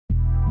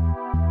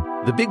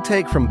The Big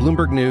Take from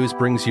Bloomberg News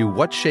brings you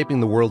what's shaping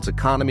the world's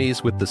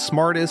economies with the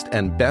smartest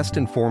and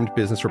best-informed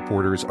business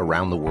reporters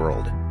around the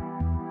world.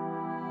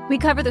 We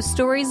cover the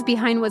stories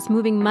behind what's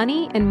moving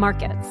money and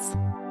markets.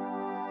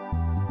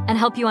 And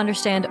help you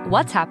understand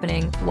what's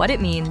happening, what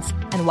it means,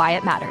 and why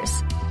it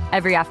matters.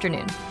 Every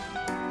afternoon.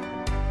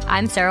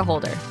 I'm Sarah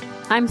Holder.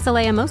 I'm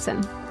Saleha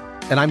Mohsin.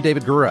 And I'm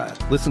David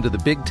Gura. Listen to The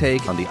Big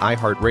Take on the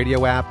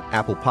iHeartRadio app,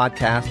 Apple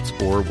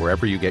Podcasts, or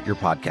wherever you get your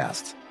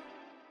podcasts.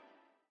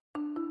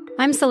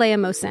 I'm Saleha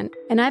Mohsin,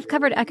 and I've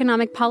covered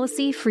economic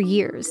policy for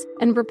years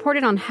and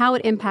reported on how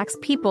it impacts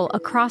people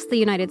across the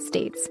United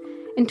States.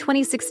 In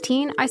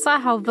 2016, I saw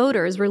how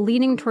voters were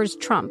leaning towards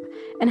Trump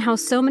and how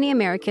so many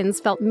Americans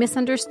felt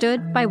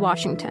misunderstood by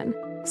Washington.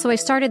 So I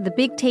started The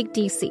Big Take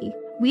DC.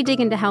 We dig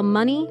into how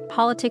money,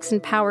 politics,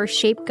 and power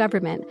shape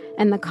government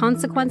and the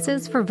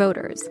consequences for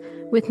voters.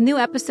 With new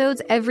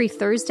episodes every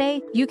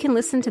Thursday, you can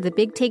listen to The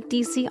Big Take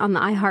DC on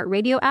the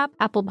iHeartRadio app,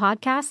 Apple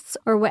Podcasts,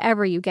 or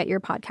wherever you get your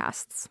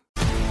podcasts.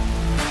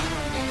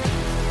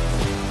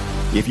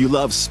 If you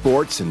love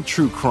sports and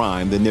true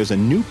crime, then there's a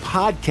new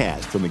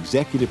podcast from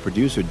executive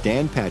producer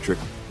Dan Patrick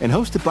and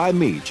hosted by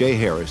me, Jay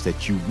Harris,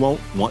 that you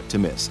won't want to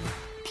miss.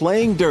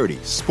 Playing Dirty: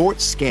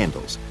 Sports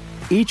Scandals.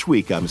 Each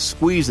week, I'm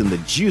squeezing the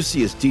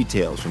juiciest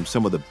details from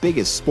some of the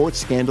biggest sports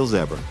scandals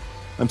ever.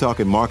 I'm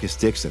talking Marcus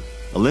Dixon,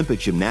 Olympic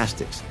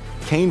gymnastics,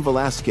 Cain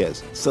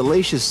Velasquez,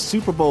 salacious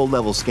Super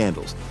Bowl-level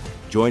scandals.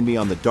 Join me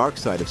on the dark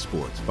side of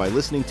sports by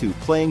listening to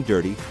Playing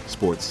Dirty: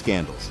 Sports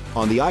Scandals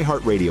on the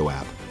iHeartRadio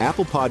app,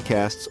 Apple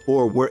Podcasts,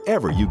 or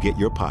wherever you get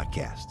your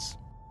podcasts.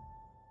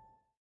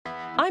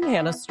 I'm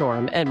Hannah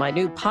Storm, and my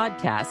new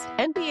podcast,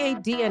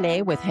 NBA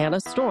DNA with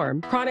Hannah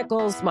Storm,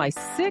 chronicles my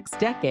 6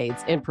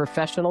 decades in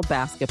professional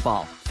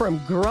basketball.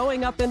 From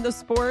growing up in the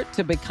sport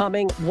to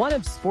becoming one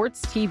of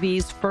sports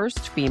TV's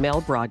first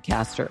female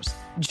broadcasters.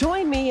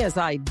 Join me as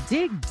I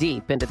dig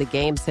deep into the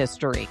game's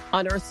history,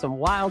 unearth some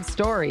wild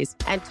stories,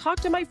 and talk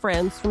to my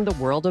friends from the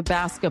world of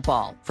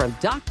basketball, from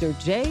Dr.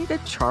 J to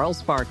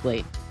Charles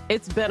Barkley.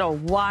 It's been a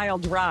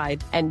wild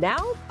ride, and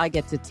now I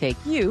get to take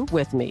you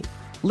with me.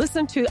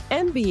 Listen to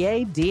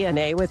NBA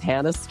DNA with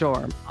Hannah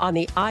Storm on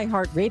the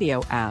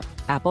iHeartRadio app,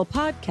 Apple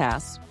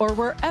Podcasts, or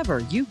wherever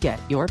you get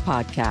your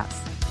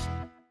podcasts.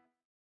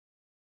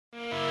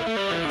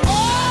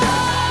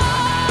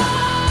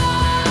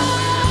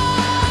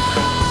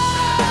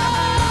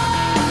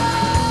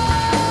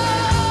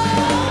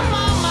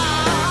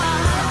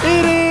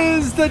 It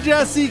is the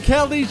Jesse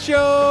Kelly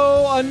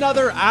Show,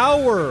 another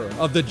hour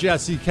of the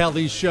Jesse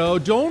Kelly Show.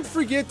 Don't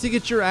forget to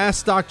get your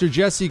Ask Dr.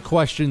 Jesse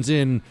questions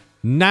in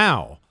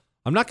now.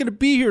 I'm not going to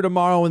be here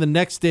tomorrow and the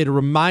next day to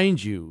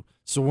remind you.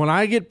 So when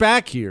I get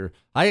back here,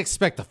 I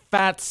expect a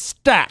fat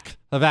stack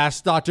of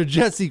Ask Dr.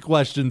 Jesse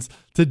questions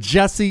to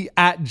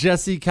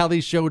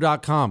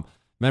jesse@jessekellyshow.com.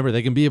 Remember,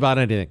 they can be about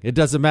anything. It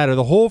doesn't matter.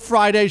 The whole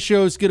Friday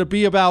show is going to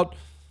be about,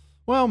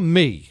 well,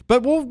 me.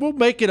 But we'll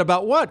make it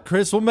about what,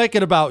 Chris? We'll make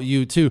it about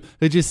you, too.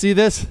 Did you see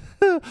this?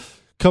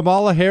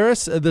 Kamala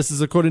Harris, this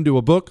is according to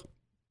a book,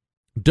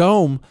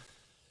 Dome,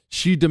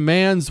 she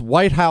demands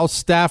White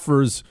House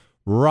staffers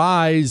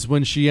rise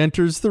when she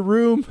enters the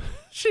room.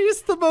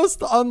 She's the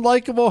most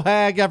unlikable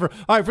hag ever.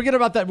 All right, forget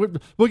about that.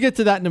 We'll get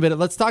to that in a minute.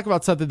 Let's talk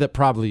about something that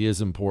probably is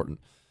important.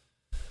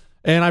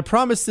 And I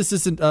promise this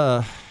isn't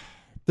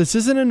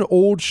an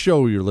old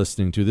show you're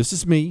listening to. This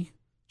is me,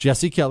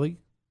 Jesse Kelly.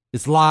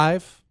 It's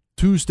live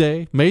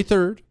Tuesday, May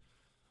 3rd.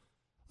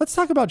 Let's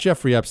talk about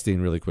Jeffrey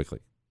Epstein really quickly.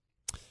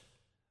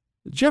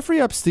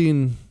 Jeffrey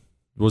Epstein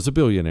was a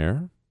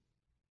billionaire.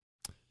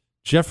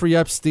 Jeffrey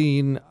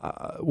Epstein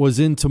was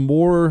into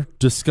more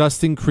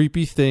disgusting,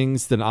 creepy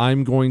things than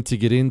I'm going to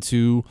get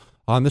into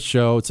on the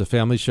show. It's a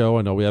family show.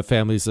 I know we have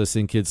families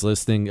listening, kids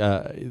listening.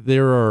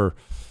 There are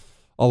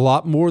a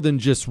lot more than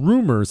just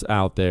rumors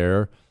out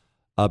there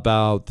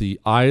about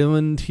the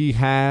island he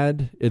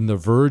had in the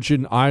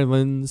Virgin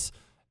Islands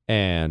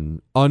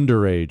and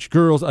underage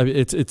girls. I mean,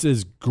 it's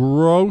as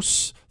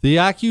gross. The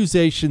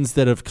accusations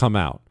that have come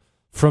out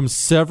from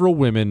several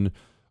women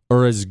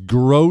are as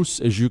gross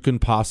as you can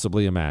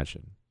possibly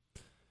imagine.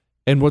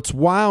 And what's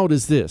wild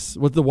is this.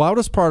 What the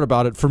wildest part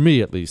about it, for me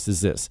at least,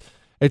 is this.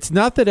 It's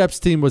not that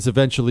Epstein was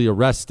eventually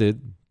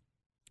arrested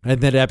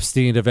and that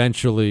Epstein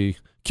eventually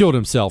killed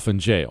himself in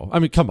jail. I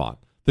mean, come on.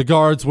 The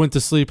guards went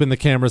to sleep and the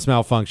cameras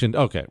malfunctioned.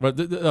 Okay,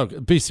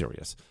 be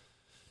serious.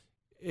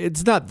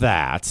 It's not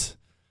that.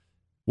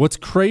 What's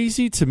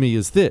crazy to me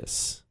is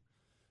this.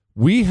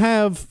 We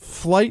have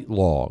flight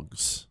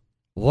logs,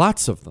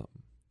 lots of them.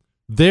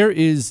 There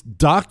is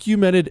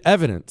documented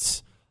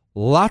evidence,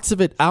 lots of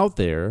it out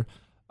there,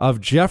 of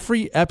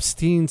Jeffrey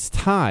Epstein's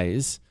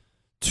ties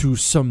to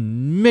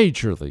some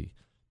majorly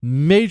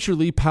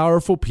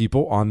powerful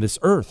people on this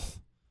earth.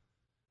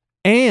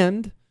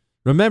 And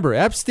remember,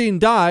 Epstein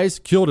dies,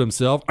 killed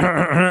himself,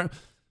 and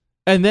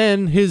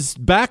then his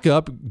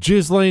backup,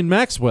 Ghislaine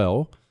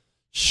Maxwell,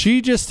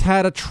 she just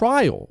had a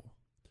trial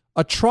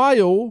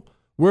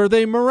where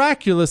they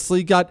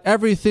miraculously got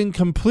everything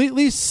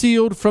completely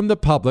sealed from the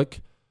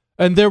public,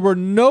 and there were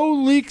no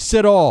leaks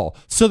at all.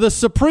 So the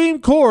Supreme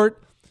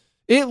Court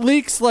It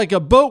leaks like a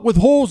boat with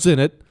holes in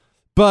it,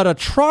 but a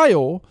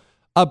trial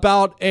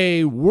about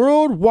a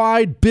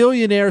worldwide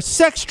billionaire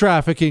sex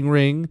trafficking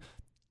ring,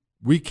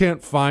 we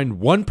can't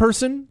find one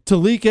person to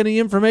leak any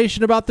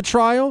information about the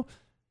trial.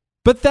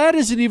 But that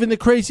isn't even the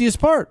craziest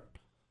part.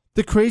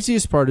 The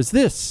craziest part is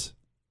this.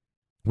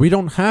 We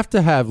don't have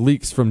to have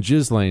leaks from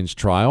Ghislaine's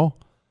trial.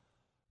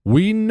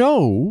 We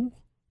know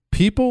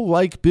people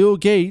like Bill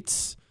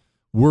Gates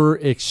were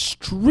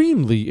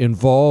extremely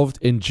involved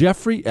in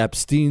Jeffrey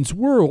Epstein's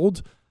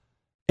world,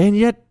 and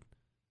yet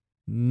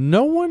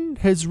no one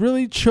has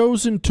really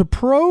chosen to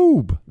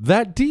probe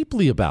that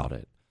deeply about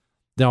it.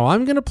 Now,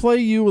 I'm going to play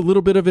you a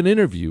little bit of an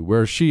interview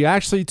where she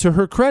actually, to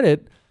her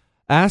credit,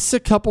 asks a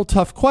couple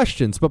tough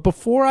questions. But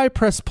before I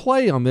press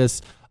play on this,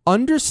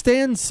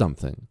 understand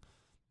something.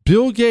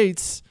 Bill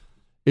Gates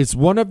is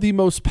one of the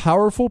most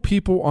powerful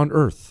people on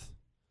earth.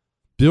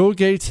 Bill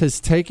Gates has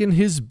taken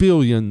his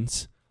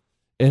billions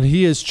and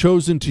he has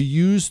chosen to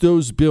use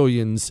those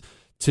billions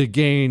to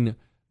gain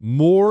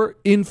more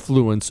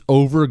influence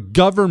over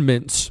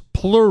governments,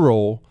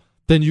 plural,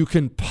 than you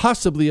can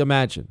possibly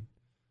imagine.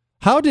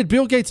 How did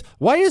Bill Gates,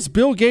 why is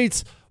Bill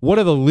Gates one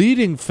of the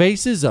leading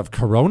faces of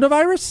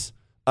coronavirus?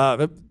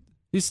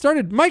 He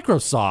started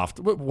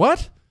Microsoft.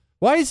 What?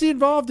 Why is he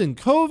involved in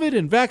COVID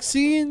and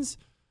vaccines?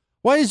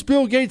 Why is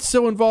Bill Gates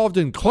so involved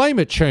in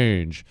climate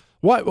change?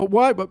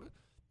 Why?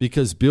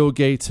 Because Bill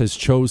Gates has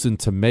chosen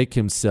to make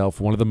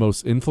himself one of the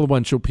most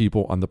influential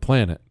people on the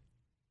planet.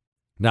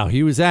 Now,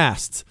 he was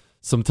asked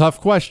some tough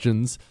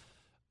questions.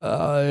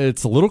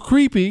 It's a little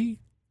creepy.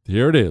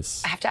 Here it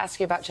is. I have to ask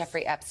you about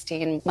Jeffrey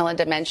Epstein.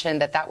 Melinda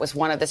mentioned that was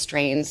one of the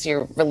strains,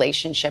 your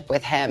relationship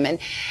with him. And,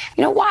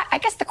 why? I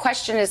guess the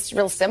question is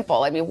real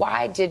simple. I mean,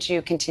 why did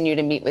you continue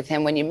to meet with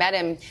him? When you met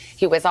him,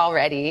 he was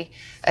already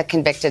a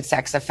convicted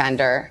sex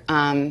offender.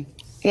 And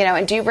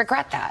do you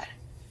regret that?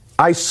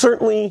 I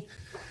certainly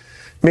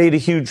made a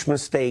huge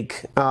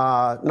mistake,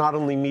 not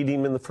only meeting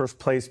him in the first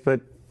place,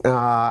 but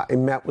I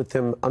met with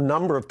him a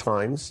number of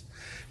times.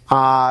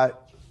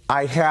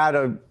 I had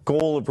a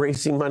goal of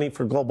raising money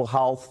for global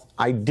health.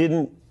 I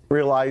didn't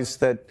realize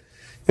that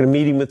in a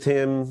meeting with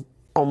him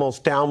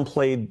almost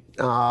downplayed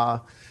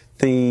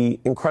the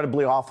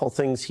incredibly awful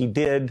things he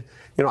did.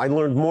 I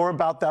learned more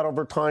about that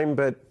over time,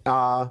 but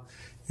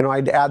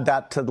I'd add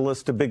that to the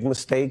list of big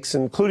mistakes,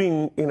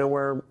 including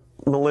where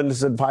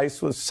Melinda's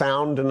advice was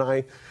sound,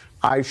 and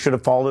I should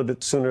have followed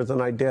it sooner than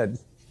I did.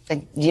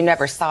 And you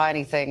never saw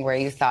anything where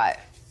you thought,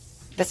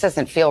 this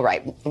doesn't feel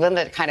right.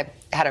 Melinda kind of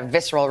had a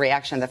visceral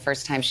reaction the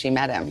first time she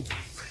met him.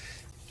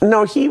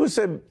 No, he was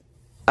a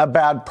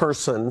bad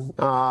person.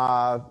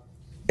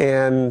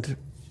 And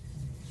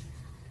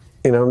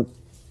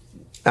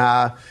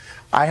I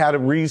had a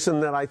reason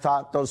that I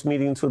thought those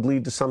meetings would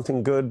lead to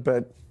something good,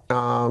 but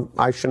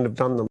I shouldn't have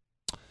done them.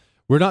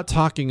 We're not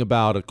talking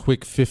about a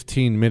quick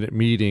 15-minute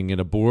meeting in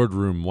a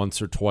boardroom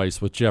once or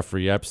twice with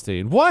Jeffrey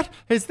Epstein. What?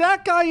 Is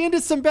that guy into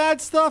some bad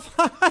stuff?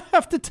 I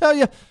have to tell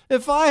you,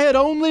 if I had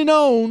only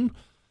known.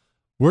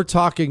 We're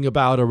talking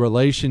about a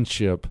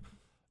relationship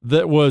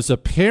that was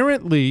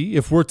apparently,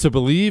 if we're to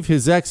believe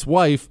his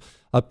ex-wife,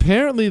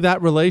 apparently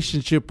that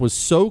relationship was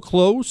so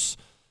close,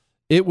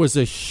 it was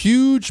a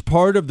huge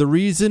part of the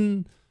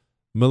reason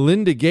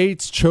Melinda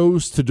Gates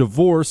chose to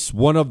divorce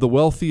one of the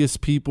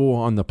wealthiest people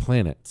on the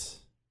planet.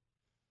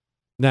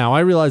 Now,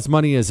 I realize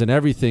money isn't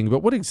everything,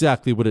 but what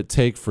exactly would it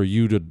take for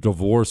you to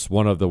divorce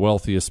one of the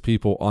wealthiest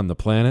people on the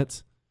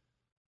planet?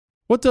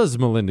 What does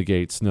Melinda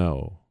Gates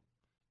know?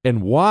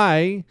 And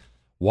why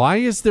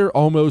is there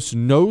almost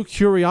no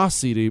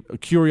curiosity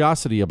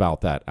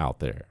about that out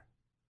there?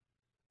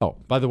 Oh,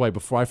 by the way,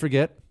 before I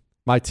forget,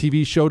 my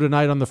TV show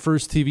tonight on the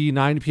First TV,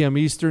 9 p.m.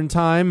 Eastern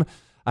Time,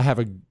 I have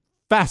a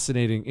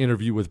fascinating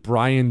interview with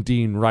Brian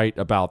Dean Wright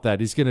about that.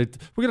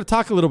 We're gonna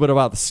talk a little bit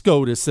about the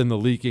SCOTUS and the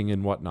leaking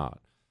and whatnot.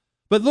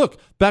 But look,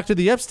 back to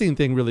the Epstein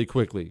thing really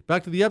quickly.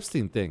 Back to the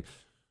Epstein thing.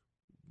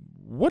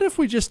 What if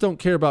we just don't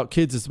care about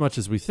kids as much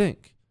as we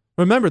think?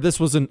 Remember, this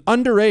was an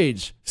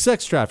underage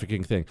sex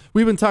trafficking thing.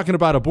 We've been talking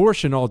about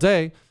abortion all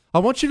day. I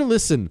want you to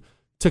listen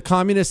to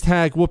communist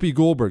hag Whoopi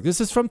Goldberg. This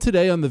is from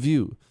today on The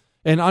View.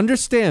 And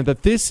understand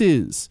that this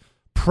is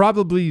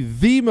probably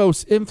the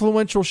most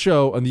influential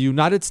show in the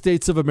United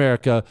States of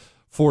America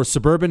for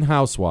suburban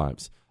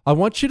housewives. I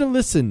want you to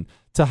listen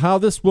to how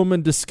this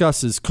woman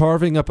discusses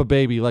carving up a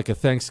baby like a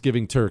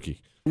Thanksgiving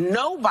turkey.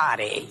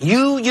 Nobody.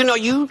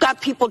 You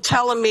got people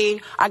telling me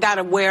I got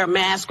to wear a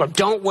mask or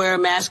don't wear a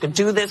mask or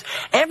do this.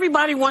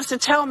 Everybody wants to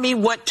tell me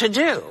what to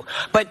do,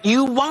 but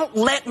you won't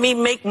let me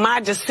make my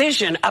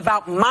decision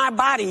about my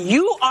body.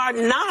 You are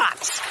not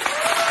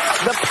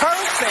the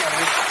person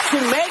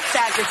to make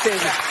that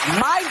decision.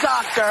 My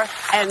doctor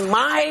and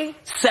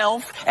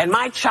myself and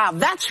my child,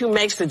 that's who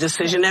makes the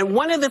decision. And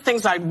one of the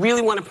things I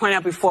really want to point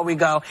out before we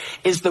go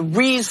is the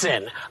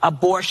reason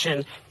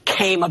abortion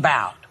came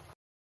about.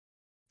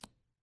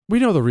 We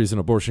know the reason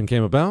abortion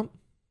came about.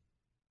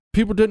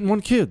 People didn't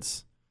want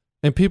kids.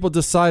 And people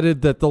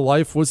decided that the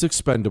life was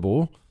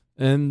expendable,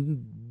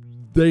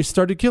 and they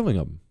started killing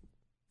them.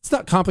 It's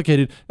not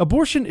complicated.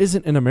 Abortion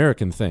isn't an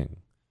American thing.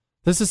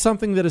 This is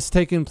something that has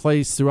taken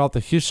place throughout the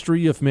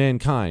history of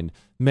mankind.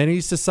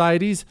 Many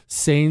societies,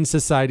 sane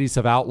societies,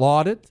 have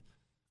outlawed it,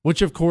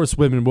 which of course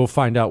women will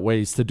find out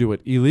ways to do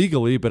it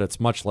illegally, but it's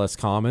much less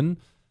common.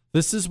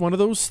 This is one of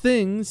those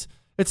things.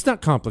 It's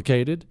not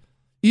complicated.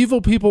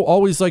 Evil people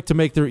always like to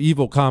make their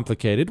evil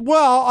complicated.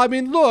 Well, I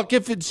mean, look,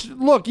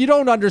 you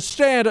don't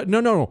understand.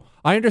 No.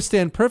 I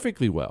understand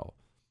perfectly well.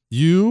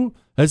 You,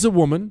 as a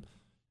woman,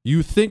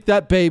 you think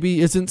that baby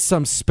isn't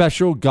some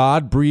special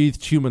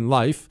God-breathed human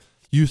life.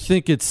 You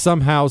think it's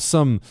somehow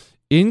some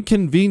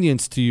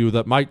inconvenience to you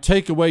that might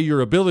take away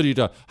your ability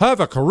to have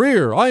a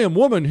career. I am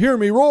woman, hear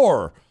me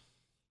roar.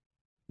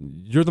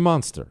 You're the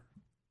monster.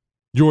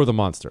 You're the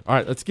monster. All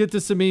right, let's get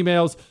to some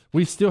emails.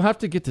 We still have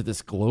to get to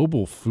this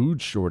global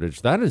food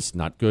shortage. That is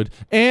not good.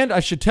 And I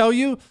should tell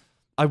you,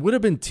 I would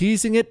have been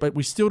teasing it, but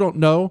we still don't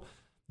know.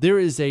 There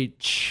is a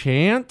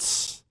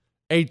chance,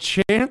 I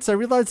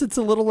realize it's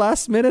a little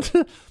last minute.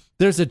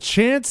 There's a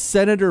chance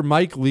Senator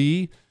Mike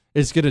Lee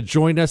is going to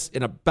join us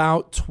in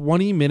about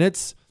 20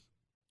 minutes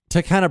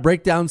to kind of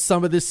break down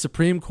some of this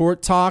Supreme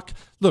Court talk.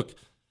 Look,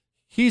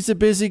 he's a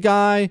busy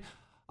guy.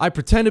 I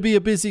pretend to be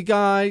a busy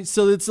guy.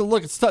 So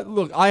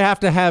look, I have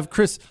to have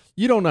Chris.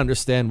 You don't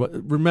understand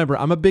remember,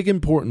 I'm a big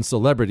important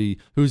celebrity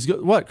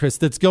Chris,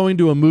 that's going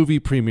to a movie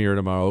premiere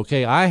tomorrow.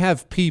 Okay. I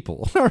have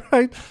people. All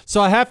right.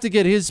 So I have to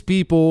get his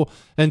people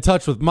in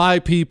touch with my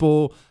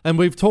people. And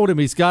we've told him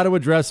he's got to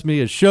address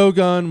me as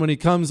Shogun when he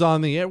comes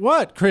on the air.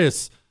 What,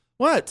 Chris?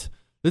 What?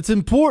 It's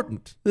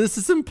important. This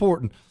is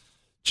important.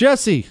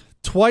 Jesse,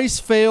 twice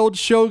failed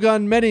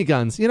Shogun many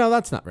guns.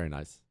 That's not very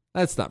nice.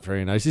 That's not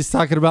very nice. He's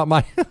talking about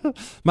my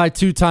my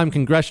 2-time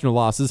congressional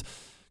losses.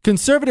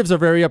 Conservatives are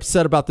very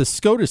upset about this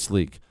SCOTUS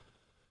leak.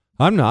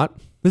 I'm not.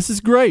 This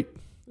is great.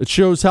 It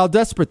shows how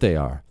desperate they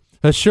are.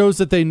 It shows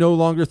that they no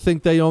longer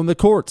think they own the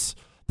courts.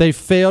 They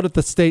failed at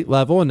the state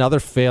level, and now they're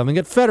failing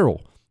at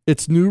federal.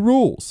 It's new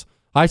rules.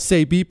 I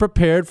say be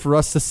prepared for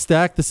us to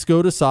stack the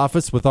SCOTUS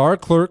office with our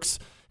clerks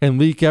and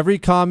leak every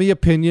commie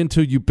opinion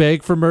till you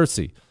beg for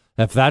mercy.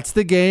 If that's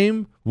the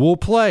game, we'll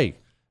play,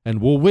 and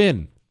we'll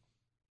win.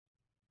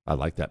 I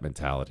like that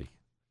mentality.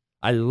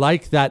 I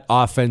like that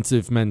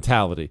offensive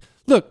mentality.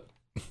 Look,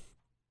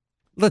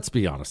 let's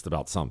be honest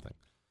about something.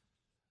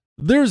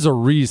 There's a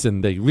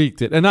reason they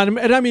leaked it. And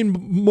I mean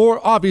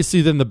more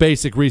obviously than the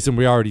basic reason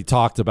we already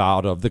talked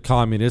about of the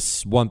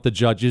communists want the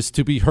judges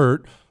to be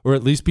hurt or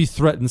at least be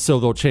threatened so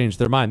they'll change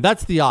their mind.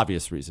 That's the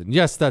obvious reason.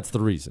 Yes, that's the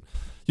reason.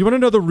 You want to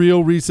know the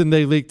real reason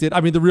they leaked it?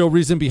 I mean, the real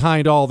reason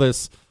behind all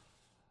this?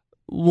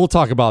 We'll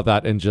talk about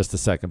that in just a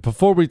second.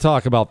 Before we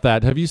talk about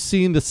that, have you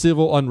seen the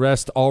civil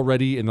unrest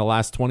already in the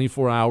last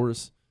 24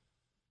 hours?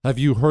 Have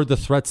you heard the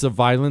threats of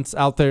violence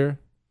out there?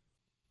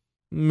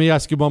 Let me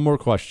ask you one more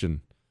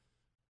question.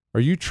 Are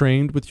you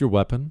trained with your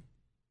weapon?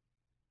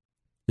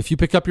 If you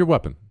pick up your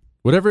weapon,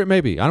 whatever it may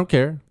be, I don't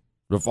care,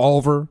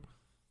 revolver,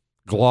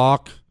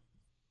 Glock,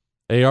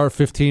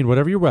 AR-15,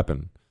 whatever your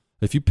weapon,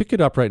 if you pick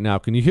it up right now,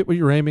 can you hit what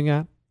you're aiming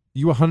at?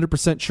 You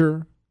 100%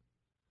 sure?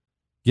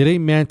 Get a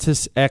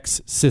Mantis X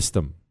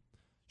system.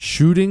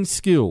 Shooting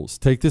skills,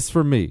 take this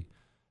from me,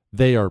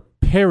 they are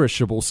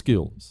perishable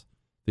skills.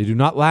 They do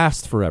not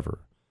last forever.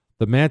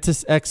 The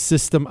Mantis X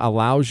system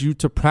allows you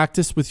to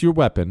practice with your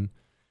weapon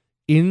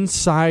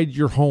inside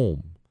your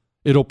home.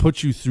 It'll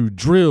put you through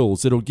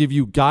drills. It'll give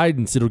you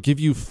guidance. It'll give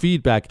you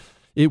feedback.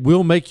 It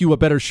will make you a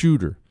better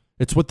shooter.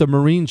 It's what the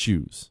Marines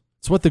use.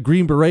 It's what the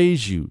Green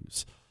Berets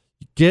use.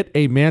 Get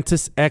a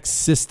Mantis X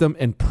system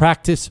and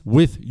practice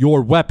with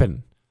your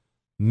weapon.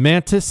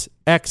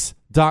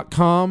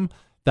 MantisX.com.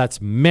 That's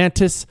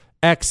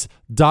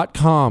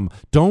MantisX.com.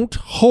 Don't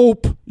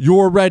hope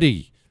you're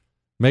ready.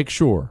 Make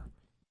sure.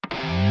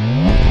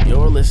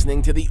 You're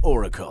listening to The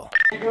Oracle.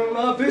 You're gonna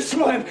love this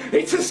one.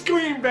 It's a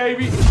scream,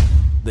 baby.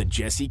 The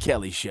Jesse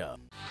Kelly Show.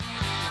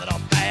 Little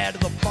bad to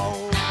the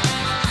bone.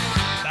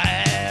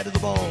 Bad to the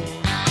bone.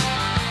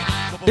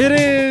 It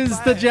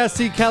is the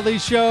Jesse Kelly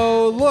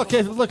Show. Look,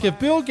 if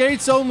Bill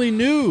Gates only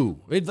knew.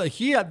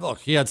 He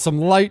had some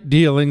light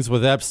dealings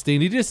with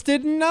Epstein. He just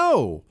didn't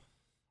know.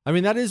 I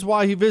mean, that is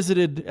why he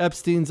visited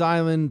Epstein's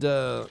Island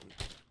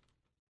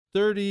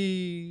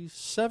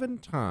 37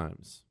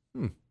 times.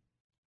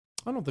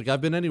 I don't think I've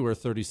been anywhere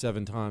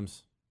 37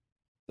 times.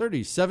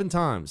 37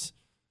 times.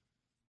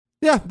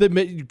 Yeah,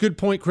 good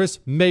point, Chris.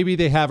 Maybe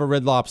they have a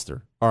Red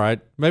Lobster. All right.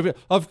 Maybe.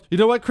 You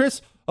know what,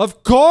 Chris?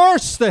 Of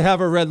course they have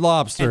a Red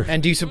Lobster.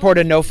 And do you support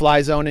a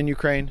no-fly zone in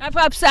Ukraine?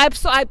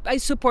 I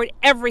support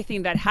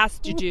everything that has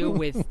to do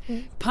with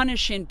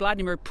punishing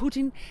Vladimir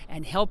Putin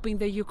and helping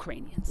the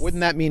Ukrainians. Wouldn't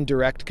that mean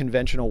direct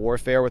conventional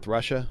warfare with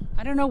Russia?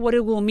 I don't know what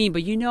it will mean,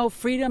 but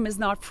freedom is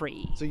not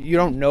free. So you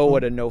don't know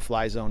what a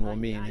no-fly zone will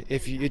mean.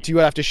 If you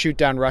have to shoot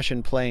down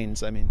Russian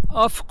planes, I mean.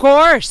 Of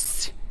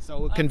course.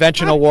 So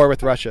conventional war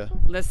with Russia.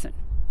 Listen,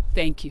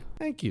 thank you.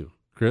 Thank you,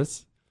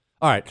 Chris.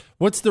 All right,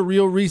 what's the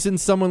real reason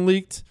someone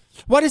leaked?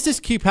 Why does this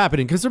keep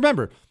happening? Because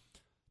remember,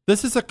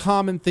 this is a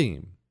common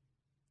theme.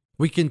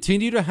 We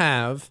continue to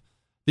have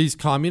these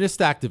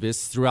communist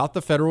activists throughout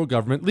the federal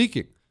government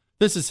leaking.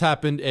 This has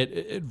happened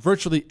at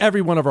virtually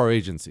every one of our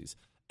agencies.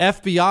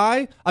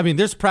 FBI, I mean,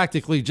 there's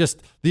practically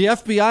just the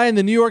FBI and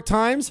the New York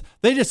Times,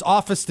 they just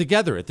office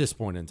together at this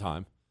point in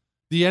time.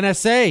 The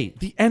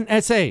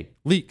NSA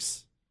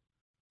leaks.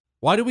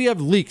 Why do we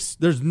have leaks?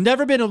 There's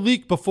never been a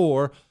leak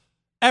before,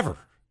 ever.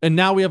 And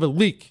now we have a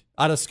leak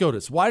out of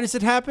SCOTUS. Why does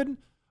it happen?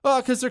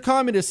 Oh, because they're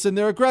communists and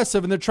they're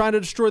aggressive and they're trying to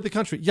destroy the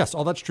country. Yes,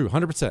 all that's true,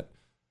 100%.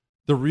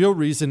 The real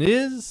reason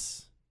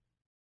is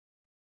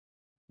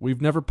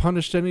we've never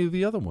punished any of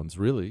the other ones,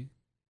 really.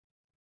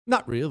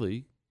 Not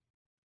really.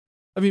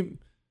 I mean,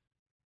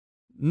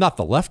 not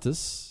the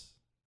leftists.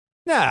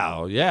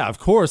 Now, yeah, of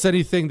course,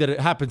 anything that it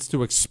happens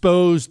to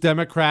expose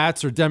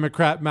Democrats or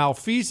Democrat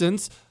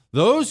malfeasance,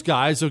 those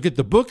guys will get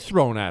the book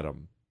thrown at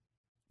them.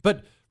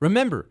 But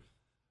remember,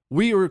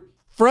 we are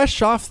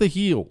fresh off the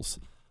heels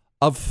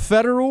of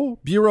Federal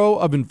Bureau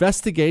of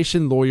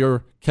Investigation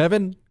lawyer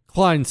Kevin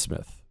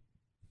Kleinsmith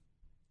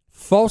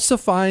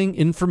falsifying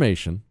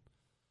information.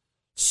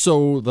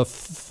 So the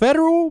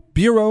Federal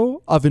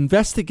Bureau of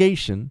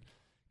Investigation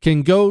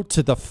can go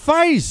to the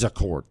Pfizer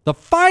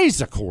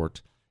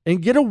court,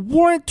 and get a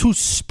warrant to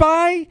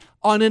spy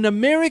on an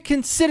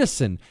American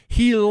citizen.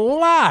 He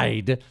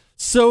lied.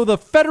 So the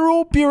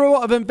Federal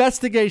Bureau of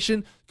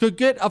Investigation could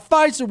get a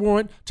Pfizer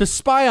warrant to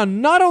spy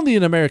on not only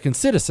an American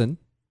citizen,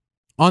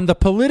 on the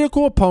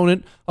political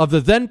opponent of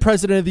the then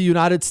president of the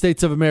United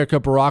States of America,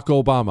 Barack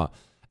Obama.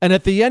 And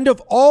at the end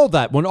of all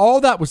that, when all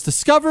that was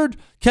discovered,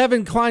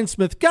 Kevin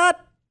Kleinsmith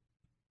got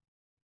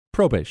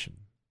probation.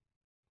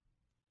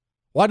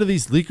 Why do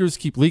these leakers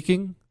keep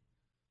leaking?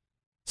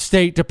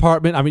 State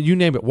Department, I mean, you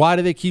name it. Why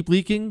do they keep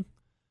leaking?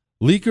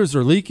 Leakers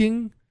are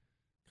leaking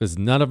because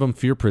none of them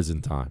fear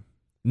prison time.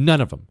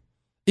 None of them.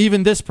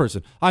 Even this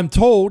person. I'm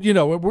told,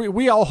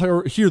 we all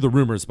hear the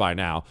rumors by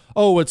now.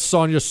 Oh, it's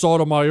Sonia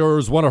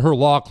Sotomayor, one of her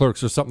law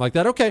clerks or something like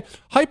that. Okay,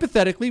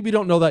 hypothetically, we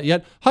don't know that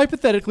yet.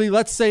 Hypothetically,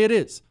 let's say it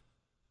is.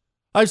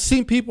 I've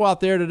seen people out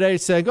there today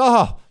saying,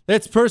 oh,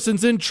 that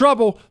person's in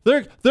trouble.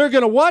 They're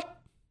going to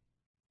what?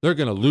 They're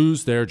going to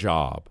lose their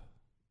job.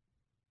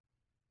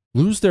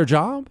 Lose their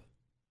job?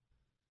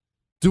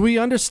 Do we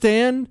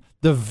understand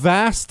the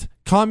vast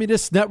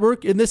communist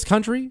network in this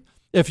country?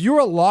 If you're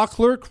a law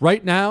clerk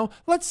right now,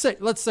 let's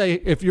say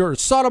if you're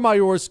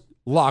Sotomayor's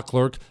law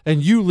clerk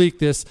and you leak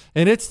this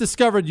and it's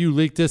discovered you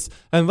leaked this,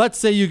 and let's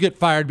say you get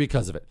fired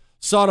because of it.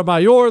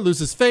 Sotomayor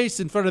loses face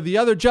in front of the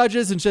other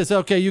judges and says,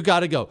 okay, you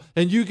got to go,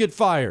 and you get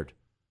fired.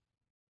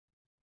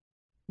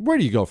 Where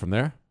do you go from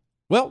there?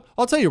 Well,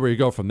 I'll tell you where you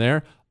go from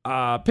there.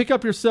 Pick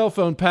up your cell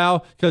phone,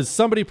 pal, because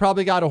somebody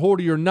probably got a hold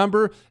of your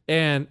number,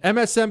 and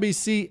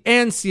MSNBC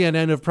and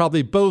CNN have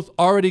probably both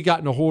already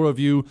gotten a hold of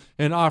you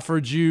and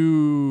offered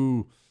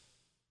you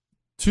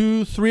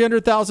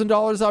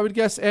 $300,000, I would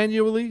guess,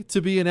 annually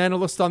to be an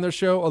analyst on their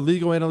show, a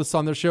legal analyst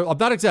on their show. I'm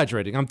not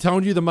exaggerating. I'm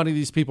telling you the money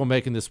these people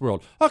make in this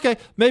world. Okay,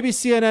 maybe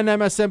CNN,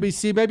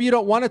 MSNBC, maybe you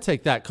don't want to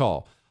take that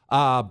call.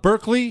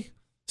 Berkeley,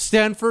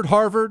 Stanford,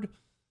 Harvard,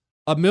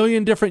 a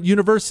million different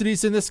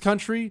universities in this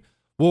country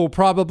will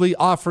probably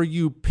offer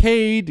you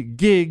paid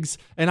gigs,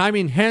 and I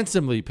mean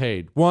handsomely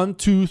paid,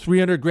 $100,000,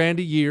 $200,000, $300,000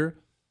 a year.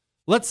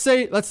 Let's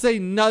say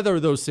neither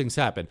of those things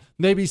happen.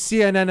 Maybe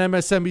CNN,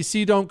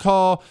 MSNBC don't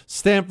call,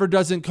 Stanford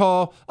doesn't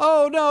call.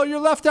 Oh no, you're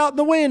left out in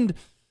the wind.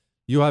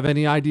 You have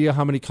any idea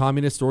how many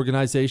communist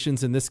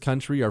organizations in this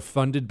country are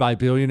funded by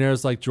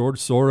billionaires like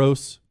George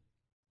Soros,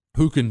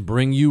 who can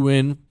bring you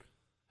in,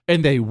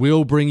 and they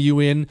will bring you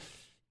in,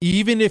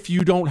 even if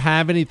you don't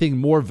have anything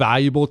more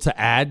valuable to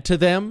add to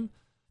them?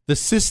 The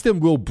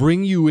system will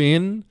bring you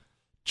in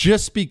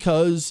just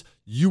because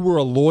you were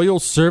a loyal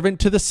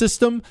servant to the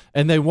system,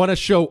 and they want to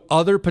show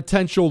other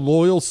potential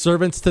loyal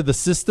servants to the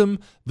system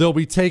they'll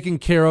be taken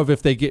care of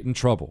if they get in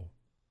trouble.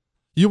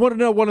 You want to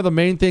know one of the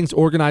main things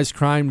organized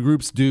crime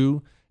groups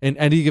do in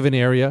any given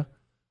area?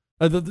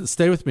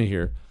 Stay with me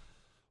here.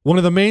 One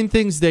of the main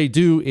things they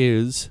do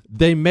is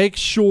they make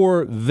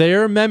sure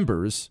their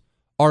members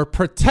are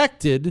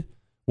protected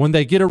when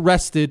they get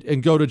arrested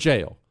and go to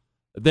jail.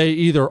 They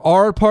either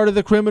are part of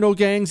the criminal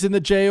gangs in the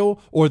jail,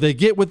 or they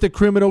get with the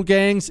criminal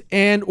gangs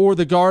and or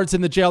the guards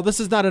in the jail. This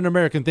is not an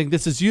American thing.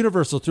 This is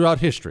universal throughout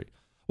history.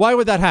 Why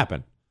would that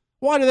happen?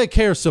 Why do they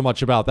care so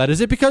much about that?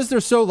 Is it because they're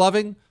so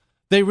loving?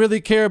 They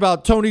really care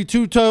about Tony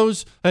Two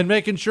Toes and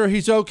making sure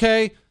he's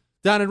okay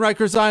down in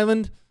Rikers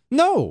Island?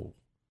 No.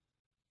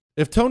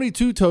 If Tony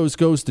Two Toes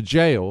goes to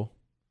jail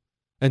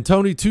and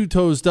Tony Two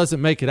Toes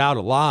doesn't make it out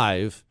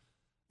alive,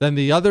 then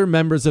the other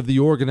members of the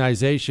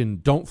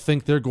organization don't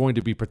think they're going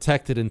to be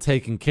protected and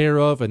taken care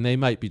of, and they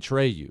might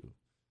betray you.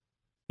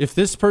 If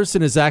this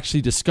person is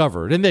actually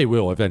discovered, and they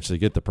will eventually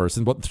get the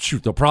person, but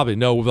shoot, they'll probably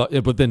know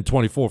within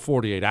 24,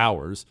 48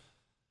 hours.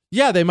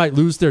 Yeah, they might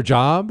lose their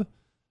job,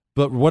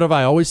 but what have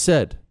I always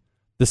said?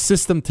 The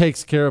system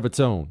takes care of its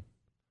own.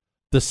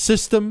 The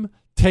system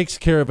takes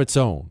care of its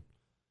own.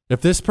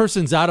 If this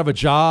person's out of a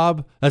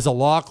job as a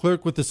law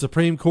clerk with the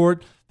Supreme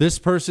Court, this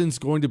person's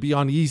going to be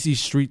on easy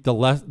street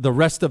the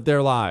rest of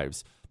their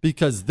lives,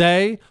 because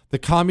the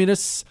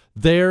communists,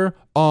 they're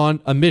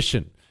on a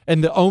mission.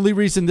 And the only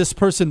reason this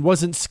person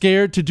wasn't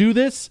scared to do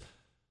this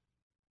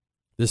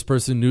This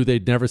person knew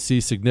they'd never see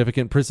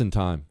significant prison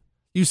time.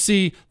 You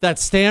see, that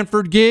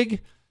Stanford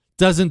gig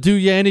doesn't do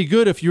you any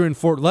good if you're in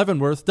Fort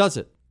Leavenworth, does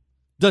it?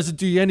 Doesn't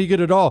do you any good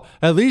at all.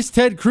 At least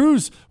Ted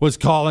Cruz was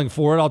calling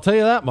for it, I'll tell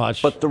you that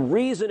much. But the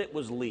reason it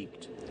was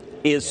leaked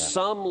is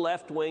some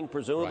left-wing,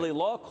 presumably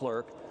law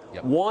clerk,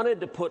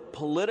 wanted to put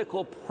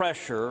political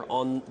pressure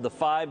on the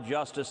 5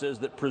 justices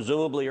that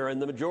presumably are in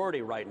the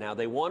majority right now.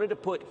 They wanted to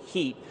put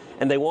heat,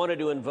 and they wanted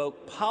to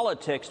invoke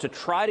politics to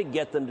try to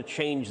get them to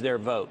change their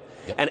vote.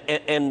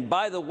 And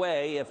by the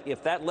way,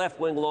 if that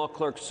left-wing law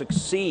clerk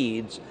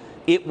succeeds,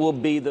 it will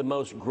be the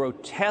most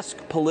grotesque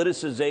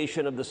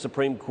politicization of the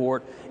Supreme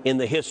Court in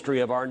the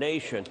history of our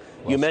nation.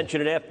 You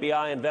mentioned an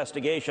FBI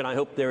investigation. I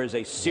hope there is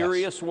a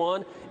serious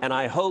one, and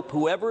I hope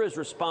whoever is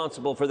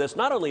responsible for this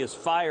not only is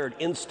fired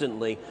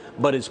instantly,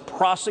 but is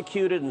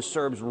prosecuted and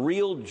serves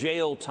real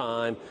jail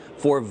time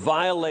for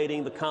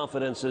violating the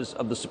confidences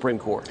of the Supreme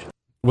Court.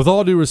 With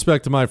all due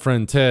respect to my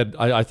friend Ted,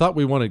 I thought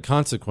we wanted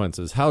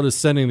consequences. How is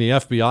sending the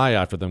FBI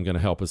after them going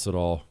to help us at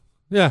all?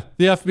 Yeah,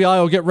 the FBI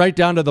will get right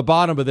down to the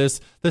bottom of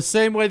this, the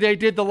same way they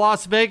did the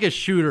Las Vegas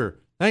shooter.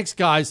 Thanks,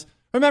 guys.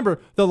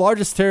 Remember, the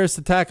largest terrorist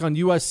attack on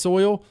U.S.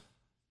 soil?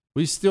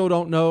 We still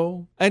don't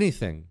know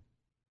anything.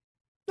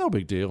 No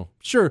big deal.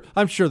 Sure,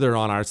 I'm sure they're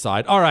on our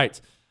side. All right,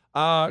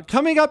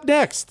 coming up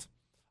next,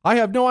 I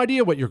have no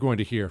idea what you're going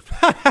to hear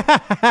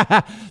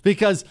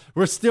because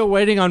we're still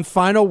waiting on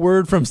final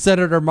word from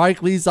Senator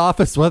Mike Lee's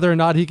office, whether or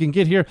not he can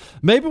get here.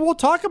 Maybe we'll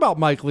talk about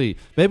Mike Lee.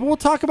 Maybe we'll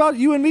talk about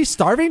you and me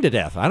starving to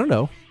death. I don't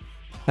know.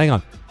 Hang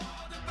on.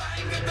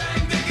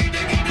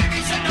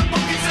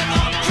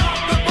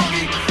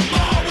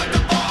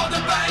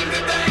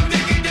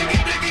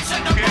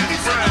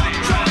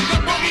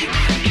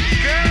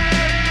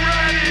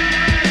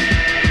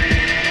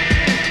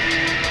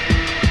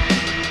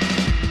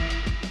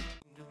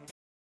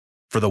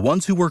 For the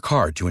ones who work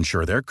hard to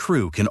ensure their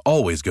crew can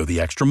always go the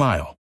extra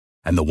mile,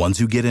 and the ones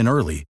who get in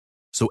early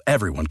so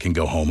everyone can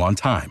go home on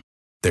time,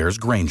 there's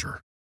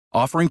Grainger,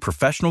 offering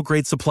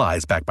professional-grade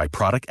supplies backed by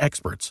product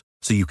experts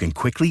so you can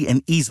quickly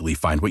and easily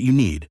find what you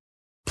need.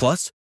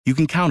 Plus, you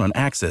can count on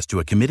access to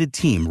a committed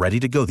team ready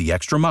to go the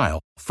extra mile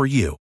for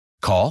you.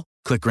 Call,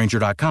 click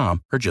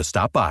Grainger.com, or just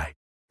stop by.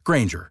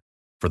 Grainger,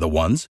 for the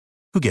ones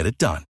who get it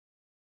done.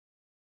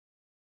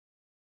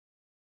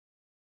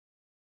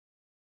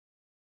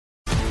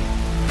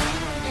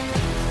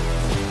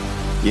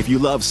 If you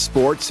love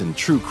sports and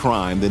true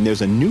crime, then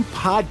there's a new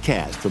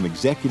podcast from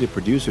executive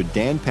producer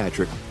Dan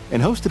Patrick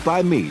and hosted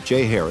by me,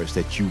 Jay Harris,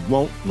 that you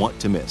won't want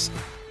to miss.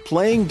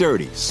 Playing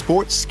Dirty: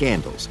 Sports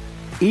Scandals.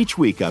 Each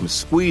week, I'm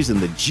squeezing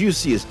the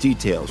juiciest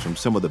details from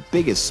some of the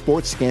biggest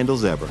sports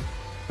scandals ever.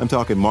 I'm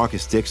talking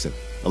Marcus Dixon,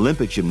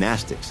 Olympic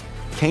gymnastics,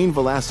 Cain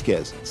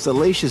Velasquez,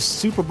 salacious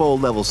Super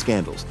Bowl-level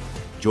scandals.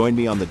 Join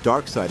me on the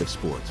dark side of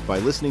sports by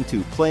listening to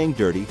Playing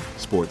Dirty: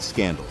 Sports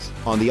Scandals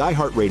on the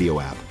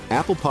iHeartRadio app,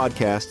 Apple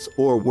Podcasts,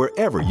 or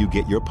wherever you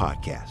get your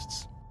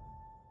podcasts.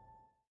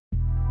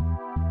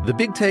 The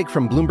Big Take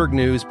from Bloomberg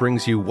News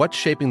brings you what's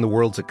shaping the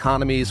world's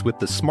economies with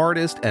the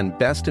smartest and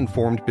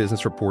best-informed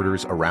business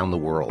reporters around the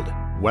world.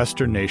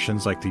 Western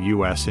nations like the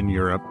U.S. and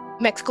Europe.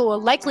 Mexico will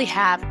likely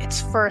have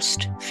its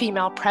first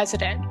female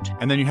president.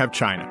 And then you have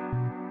China.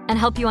 And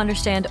help you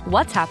understand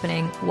what's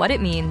happening, what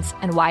it means,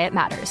 and why it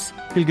matters.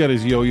 He'll get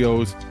his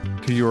yo-yos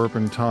to Europe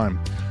in time.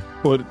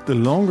 But the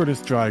longer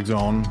this drags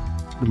on,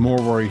 the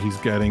more worry he's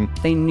getting.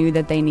 They knew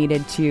that they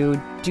needed to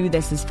do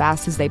this as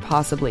fast as they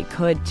possibly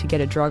could to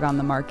get a drug on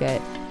the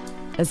market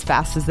as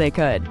fast as they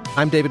could.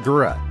 I'm David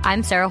Gura.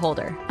 I'm Sarah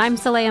Holder. I'm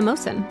Saleha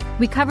Mohsen.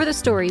 We cover the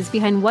stories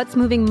behind what's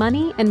moving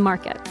money and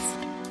markets.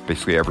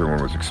 Basically,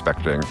 everyone was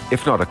expecting,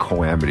 if not a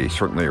calamity,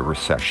 certainly a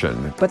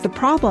recession. But the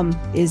problem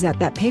is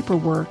that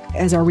paperwork,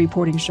 as our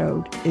reporting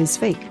showed, is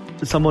fake.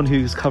 As someone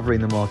who's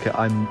covering the market,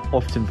 I'm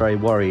often very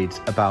worried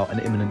about an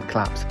imminent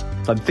collapse.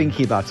 So I'm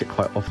thinking about it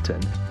quite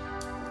often.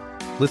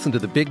 Listen to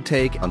The Big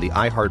Take on the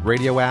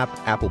iHeartRadio app,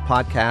 Apple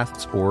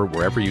Podcasts, or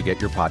wherever you get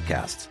your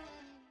podcasts.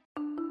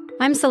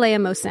 I'm Saleha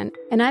Mohsen,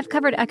 and I've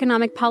covered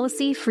economic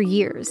policy for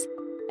years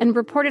and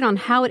reported on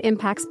how it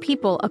impacts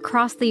people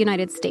across the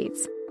United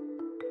States.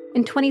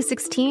 In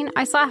 2016,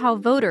 I saw how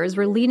voters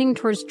were leaning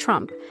towards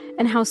Trump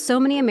and how so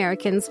many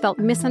Americans felt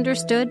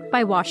misunderstood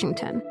by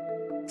Washington.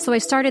 So I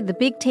started The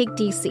Big Take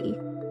DC.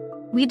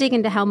 We dig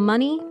into how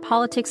money,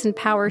 politics, and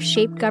power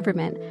shape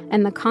government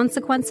and the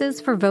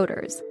consequences for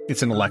voters.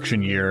 It's an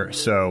election year,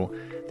 so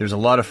there's a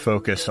lot of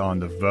focus on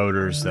the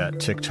voters that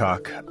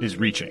TikTok is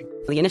reaching.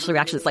 The initial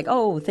reaction is like,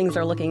 oh, things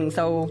are looking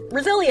so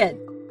resilient.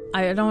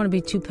 I don't want to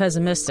be too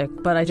pessimistic,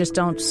 but I just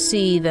don't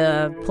see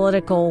the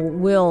political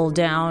will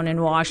down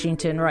in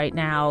Washington right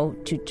now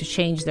to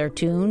change their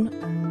tune.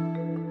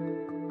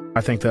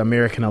 I think the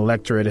American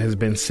electorate has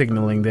been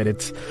signaling that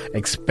it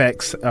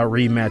expects a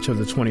rematch of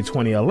the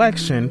 2020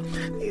 election.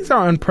 These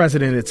are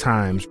unprecedented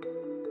times.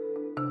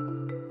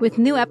 With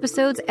new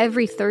episodes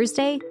every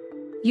Thursday,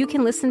 you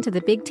can listen to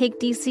The Big Take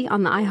DC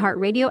on the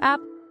iHeartRadio app,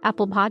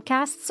 Apple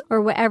Podcasts,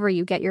 or wherever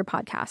you get your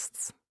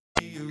podcasts.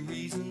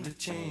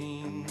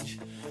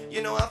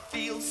 You know I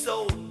feel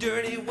so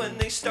dirty when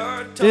they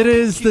start. It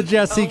is the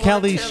Jesse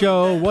Kelly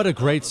Show. What a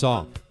great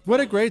song. What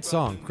a great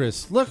song,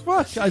 Chris. Look,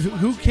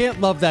 who can't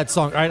love that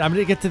song? All right, I'm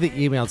going to get to the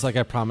emails like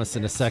I promised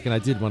in a second. I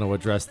did want to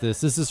address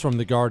this. This is from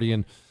The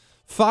Guardian.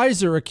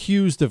 Pfizer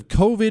accused of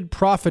COVID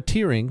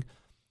profiteering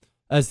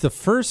as the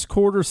first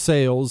quarter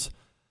sales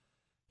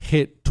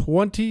hit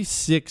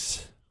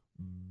 $26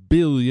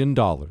 billion.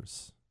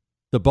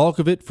 The bulk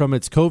of it from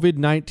its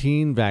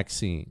COVID-19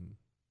 vaccine.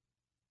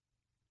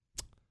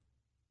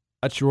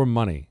 That's your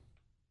money.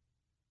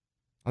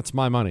 That's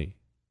my money.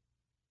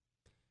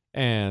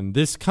 And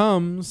this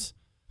comes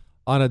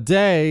on a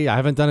day, I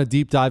haven't done a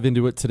deep dive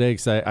into it today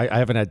because I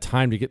haven't had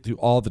time to get through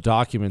all the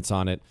documents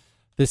on it.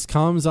 This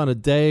comes on a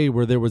day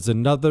where there was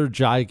another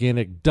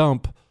gigantic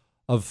dump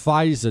of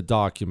Pfizer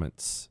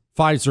documents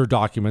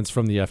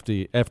from the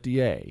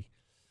FDA.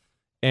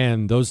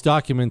 And those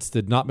documents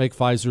did not make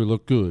Pfizer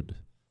look good.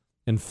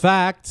 In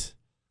fact,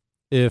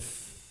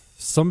 if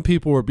some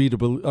people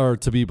are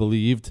to be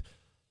believed,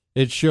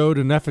 it showed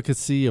an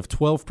efficacy of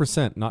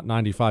 12%, not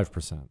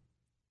 95%.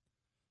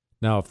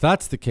 Now, if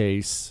that's the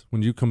case,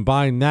 when you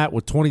combine that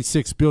with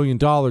 $26 billion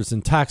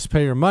in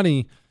taxpayer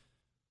money,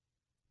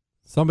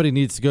 somebody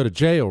needs to go to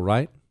jail,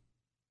 right?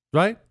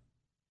 Right?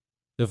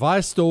 If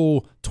I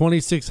stole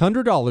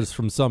 $2,600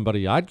 from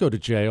somebody, I'd go to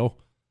jail.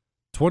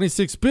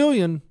 $26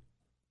 billion,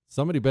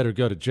 somebody better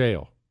go to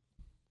jail.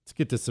 Let's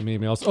get to some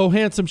emails. Oh,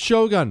 Handsome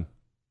Shogun.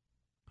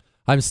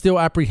 I'm still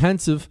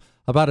apprehensive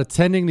about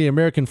attending the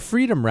American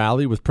Freedom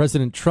Rally with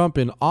President Trump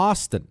in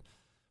Austin.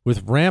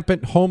 With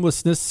rampant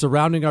homelessness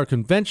surrounding our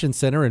convention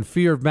center and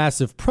fear of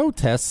massive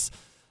protests,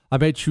 I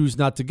may choose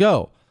not to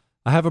go.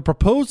 I have a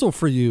proposal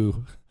for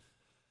you.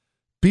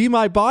 Be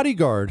my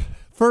bodyguard.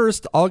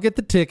 First, I'll get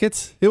the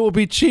tickets. It will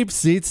be cheap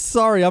seats.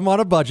 Sorry, I'm on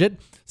a budget.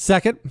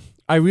 Second,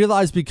 I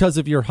realize because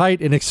of your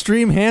height and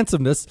extreme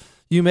handsomeness,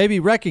 you may be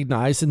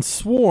recognized and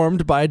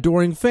swarmed by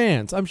adoring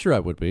fans. I'm sure I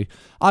would be.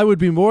 I would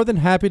be more than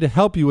happy to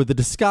help you with the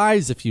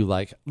disguise if you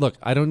like. Look,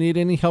 I don't need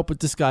any help with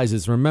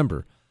disguises.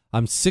 Remember,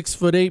 I'm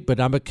 6'8", but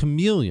I'm a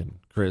chameleon,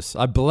 Chris.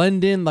 I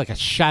blend in like a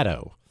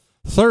shadow.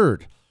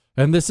 Third,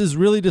 and this is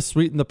really to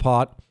sweeten the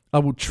pot, I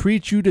will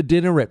treat you to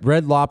dinner at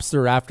Red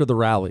Lobster after the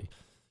rally.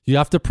 You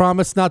have to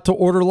promise not to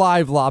order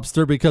live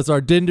lobster because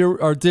our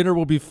dinner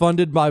will be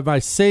funded by my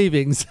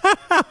savings.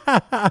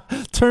 My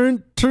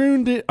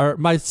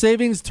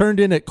savings turned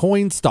in at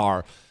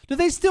Coinstar. Do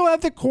they still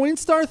have the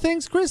Coinstar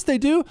things, Chris? They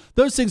do?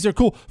 Those things are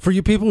cool. For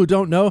you people who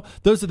don't know,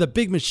 those are the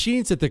big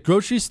machines at the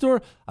grocery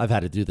store. I've had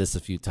to do this a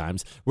few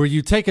times, where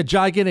you take a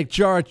gigantic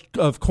jar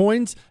of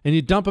coins and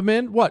you dump them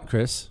in. What,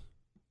 Chris?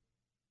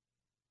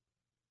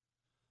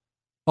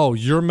 Oh,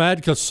 you're mad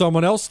because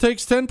someone else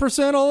takes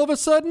 10% all of a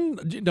sudden?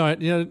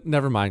 No,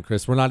 never mind,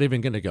 Chris. We're not even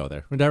going to go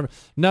there.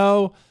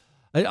 No.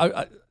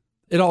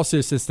 In all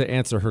seriousness, to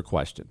answer her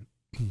question,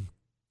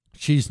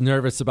 she's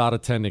nervous about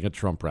attending a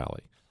Trump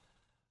rally.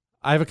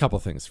 I have a couple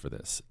things for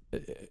this.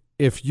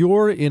 If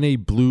you're in a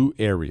blue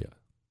area,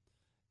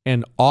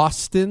 and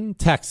Austin,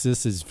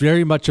 Texas is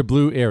very much a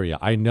blue area.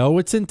 I know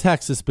it's in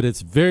Texas, but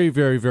it's very,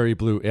 very, very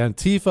blue.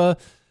 Antifa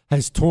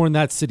has torn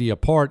that city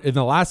apart. In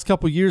the last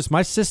couple of years,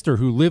 my sister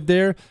who lived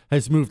there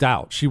has moved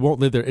out. She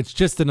won't live there. It's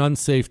just an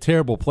unsafe,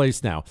 terrible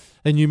place now.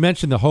 And you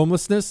mentioned the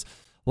homelessness.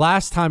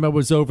 Last time I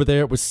was over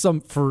there, it was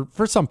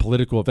for some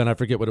political event. I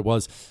forget what it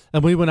was.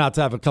 And we went out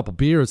to have a couple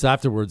beers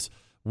afterwards.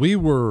 We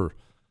were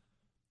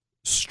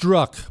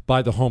struck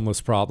by the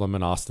homeless problem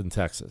in Austin,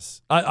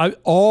 Texas. I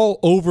all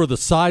over the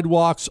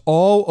sidewalks,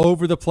 all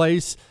over the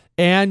place.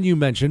 And you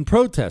mentioned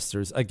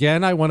protesters.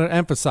 Again, I want to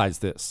emphasize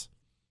this.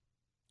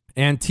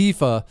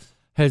 Antifa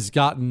has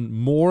gotten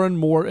more and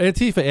more,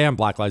 Antifa and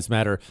Black Lives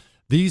Matter,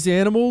 these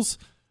animals,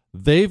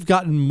 they've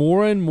gotten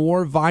more and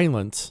more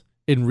violent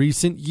in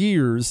recent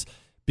years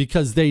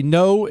because they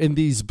know in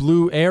these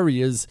blue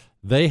areas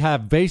they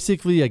have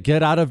basically a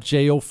get out of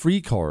jail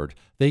free card.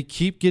 They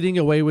keep getting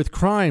away with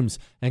crimes.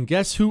 And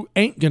guess who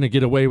ain't going to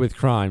get away with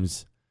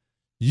crimes?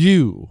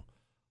 You.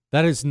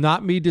 That is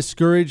not me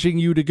discouraging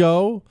you to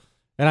go.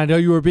 And I know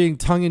you were being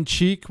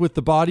tongue-in-cheek with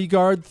the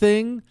bodyguard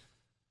thing.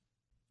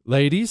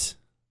 Ladies,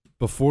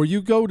 before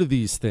you go to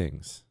these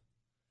things,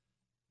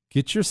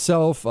 get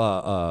yourself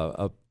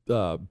a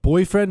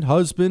boyfriend,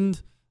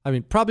 husband. I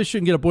mean, probably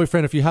shouldn't get a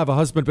boyfriend if you have a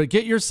husband, but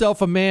get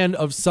yourself a man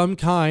of some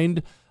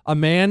kind, a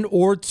man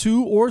or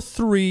two or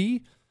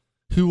three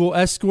who will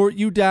escort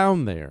you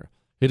down there.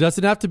 It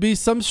doesn't have to be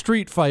some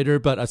street fighter,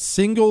 but a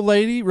single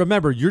lady.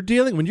 Remember, when you're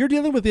dealing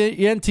with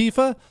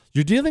Antifa,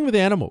 you're dealing with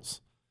animals.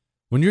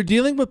 When you're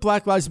dealing with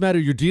Black Lives Matter,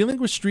 you're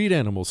dealing with street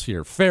animals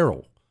here,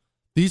 feral.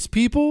 These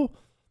people,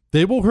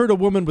 they will hurt a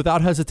woman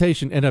without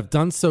hesitation and have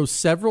done so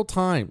several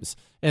times.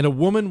 And a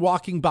woman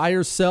walking by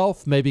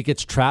herself maybe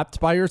gets trapped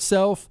by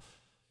herself.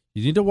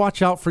 You need to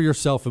watch out for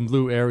yourself in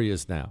blue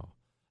areas now.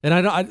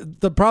 And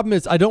the problem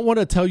is, I don't want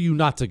to tell you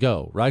not to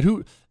go, right?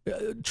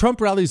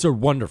 Trump rallies are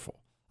wonderful.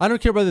 I don't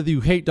care whether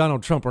you hate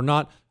Donald Trump or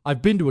not.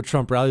 I've been to a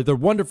Trump rally. They're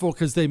wonderful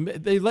because they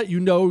let you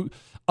know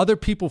other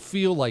people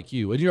feel like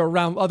you, and you're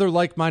around other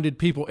like-minded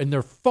people, and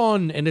they're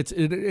fun, and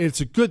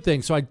it's a good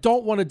thing. So I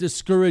don't want to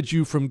discourage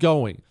you from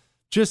going.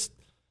 Just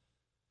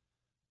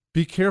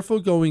be careful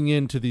going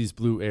into these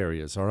blue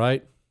areas, all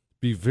right?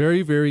 Be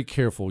very, very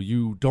careful.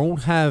 You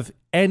don't have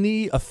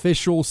any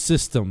official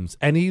systems,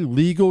 any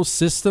legal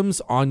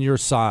systems on your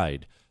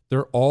side.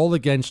 They're all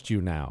against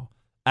you now.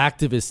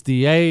 Activist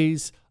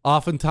DAs,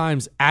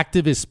 oftentimes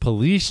activist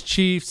police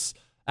chiefs.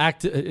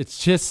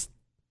 It's just,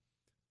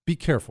 be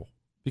careful.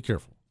 Be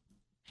careful.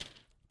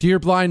 Dear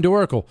Blind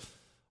Oracle,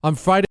 on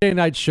Friday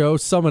night show,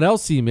 someone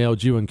else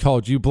emailed you and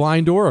called you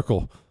Blind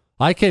Oracle.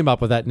 I came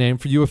up with that name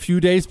for you a few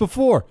days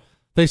before.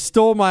 They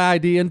stole my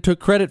idea and took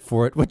credit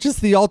for it, which is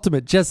the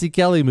ultimate Jesse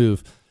Kelly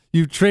move.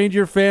 You've trained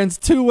your fans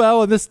too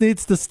well, and this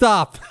needs to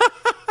stop.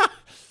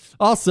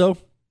 Also,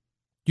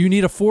 you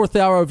need a fourth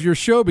hour of your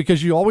show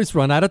because you always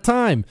run out of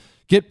time.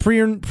 Get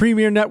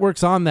Premier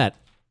Networks on that.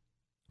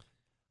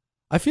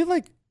 I feel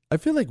like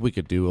we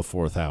could do a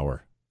fourth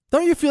hour.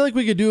 Don't you feel like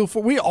we could do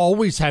we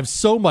always have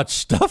so much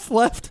stuff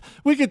left.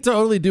 We could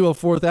totally do a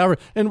fourth hour,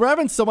 and we're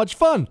having so much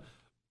fun.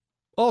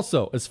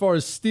 Also, as far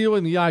as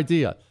stealing the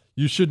idea,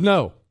 you should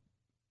know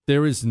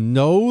there is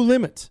no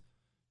limit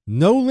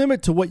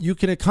to what you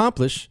can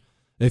accomplish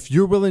if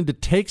you're willing to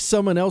take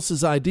someone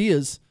else's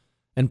ideas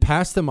and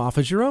pass them off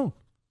as your own.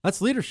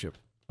 That's leadership.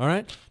 All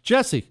right.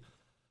 Jesse,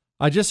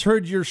 I just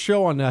heard your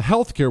show on a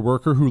healthcare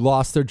worker who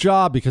lost their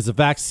job because of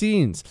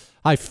vaccines.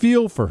 I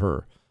feel for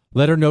her.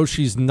 Let her know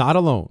she's not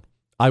alone.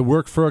 I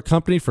worked for a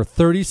company for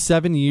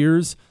 37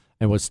 years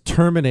and was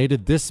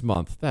terminated this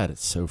month. That is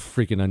so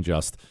freaking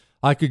unjust.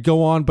 I could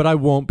go on, but I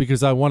won't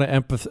because I want to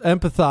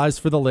empathize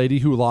for the lady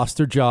who lost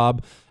her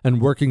job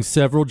and working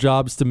several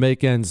jobs to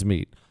make ends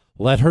meet.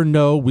 Let her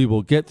know we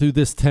will get through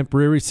this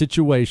temporary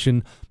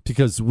situation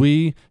because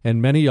we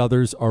and many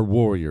others are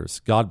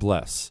warriors. God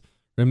bless.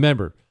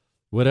 Remember,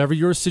 whatever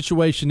your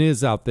situation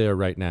is out there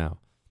right now,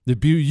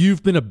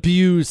 you've been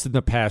abused in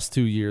the past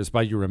 2 years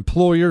by your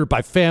employer,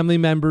 by family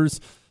members,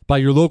 by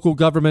your local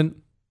government.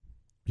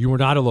 You are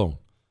not alone.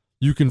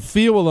 You can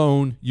feel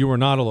alone. You are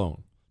not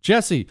alone.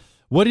 Jesse,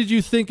 what did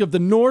you think of The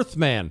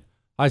Northman?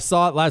 I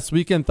saw it last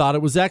weekend, thought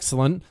it was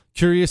excellent.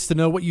 Curious to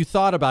know what you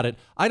thought about it.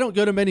 I don't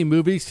go to many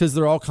movies because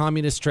they're all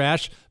communist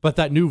trash, but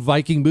that new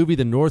Viking movie,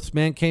 The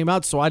Northman, came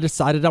out, so I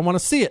decided I want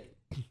to see it.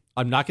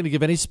 I'm not going to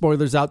give any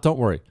spoilers out, don't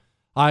worry.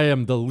 I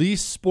am the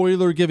least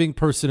spoiler-giving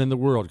person in the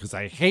world because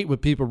I hate when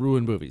people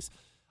ruin movies.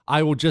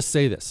 I will just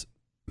say this.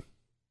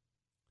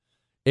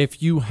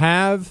 If you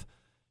have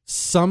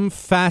some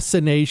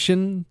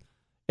fascination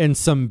and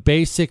some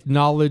basic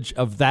knowledge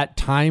of that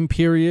time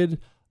period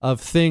of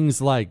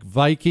things like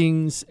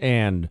Vikings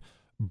and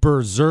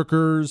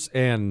berserkers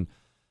and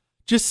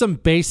just some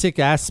basic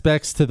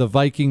aspects to the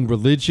Viking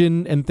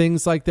religion and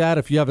things like that,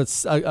 if you have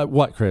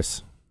what,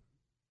 Chris?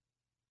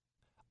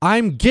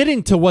 I'm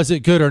getting to was it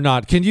good or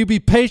not. Can you be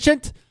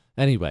patient?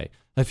 Anyway,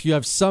 if you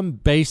have some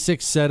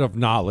basic set of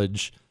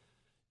knowledge,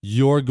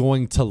 you're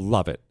going to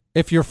love it.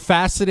 If you're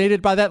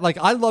fascinated by that, like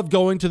I love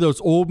going to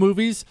those old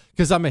movies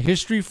because I'm a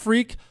history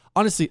freak.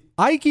 Honestly,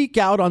 I geek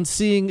out on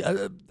seeing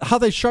how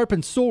they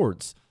sharpen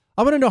swords.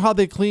 I want to know how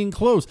they clean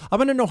clothes. I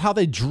want to know how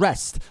they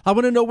dressed. I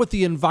want to know what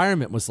the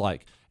environment was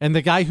like. And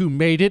the guy who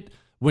made it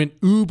went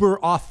uber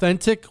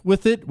authentic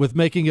with it, with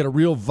making it a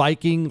real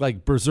Viking,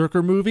 like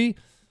berserker movie.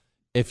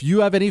 If you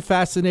have any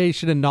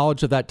fascination and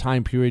knowledge of that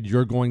time period,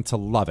 you're going to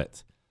love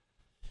it.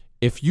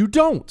 If you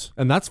don't,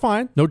 and that's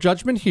fine, no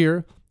judgment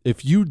here.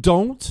 If you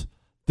don't,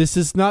 this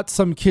is not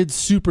some kid's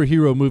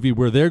superhero movie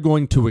where they're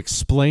going to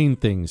explain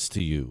things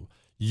to you.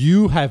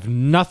 You have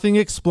nothing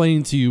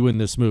explained to you in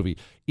this movie.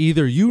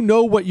 Either you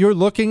know what you're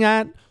looking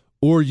at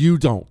or you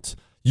don't.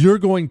 You're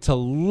going to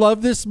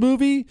love this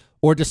movie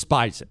or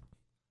despise it.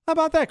 How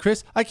about that,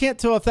 Chris? I can't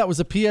tell if that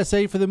was a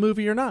PSA for the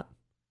movie or not.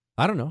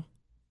 I don't know.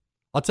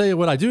 I'll tell you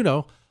what I do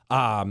know.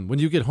 When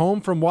you get home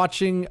from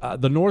watching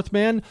The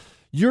Northman,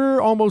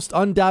 you're almost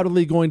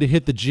undoubtedly going to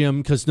hit the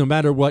gym because no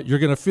matter what, you're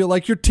going to feel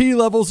like your T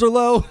levels are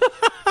low.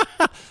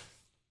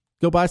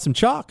 Go buy some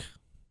chalk.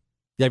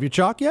 You have your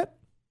chalk yet?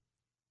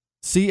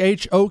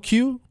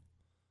 CHOQ?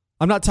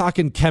 I'm not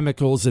talking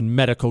chemicals and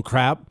medical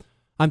crap.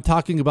 I'm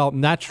talking about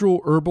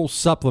natural herbal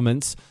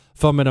supplements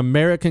from an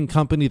American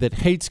company that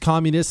hates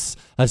communists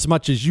as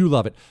much as you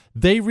love it.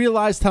 They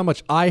realized how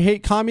much I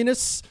hate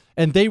communists,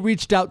 and they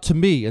reached out to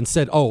me and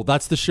said, oh,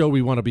 that's the show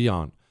we want to be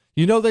on.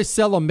 You know they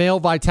sell a male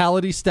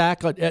vitality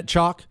stack at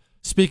Chalk?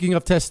 Speaking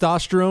of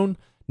testosterone,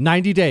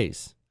 90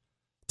 days.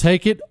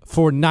 Take it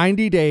for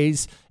 90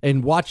 days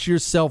and watch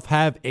yourself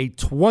have a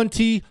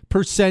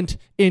 20%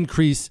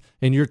 increase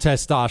in your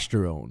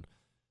testosterone.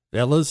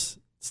 Fellas,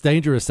 it's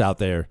dangerous out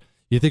there.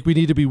 You think we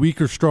need to be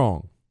weak or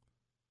strong?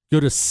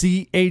 Go to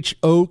CHOQ.com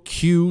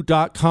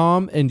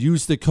and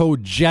use the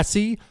code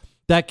Jesse.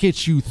 That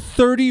gets you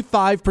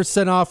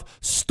 35% off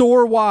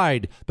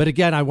store-wide. But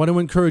again, I want to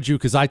encourage you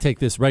because I take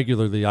this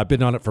regularly. I've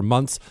been on it for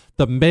months.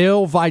 The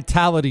Male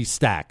Vitality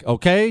Stack,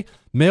 okay?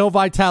 Male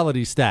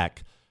Vitality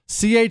Stack.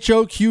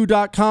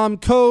 CHOQ.com,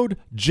 code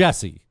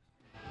Jesse.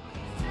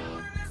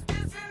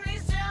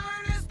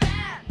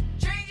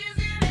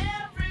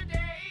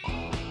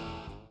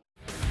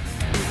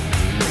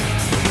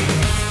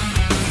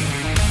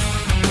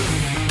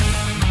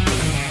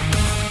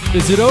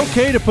 Is it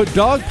okay to put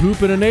dog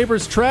poop in a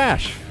neighbor's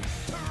trash?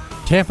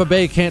 Tampa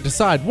Bay can't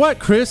decide. What,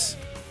 Chris?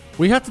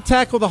 We have to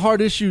tackle the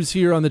hard issues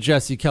here on the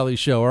Jesse Kelly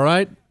Show, all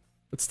right?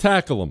 Let's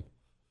tackle them.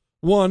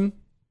 One,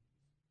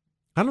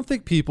 I don't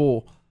think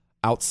people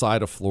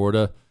outside of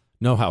Florida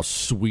know how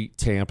sweet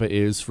Tampa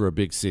is for a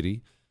big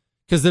city.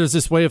 Because there's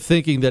this way of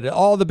thinking that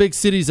all the big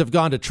cities have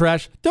gone to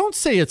trash. Don't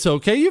say it's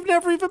okay. You've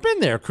never even been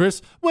there,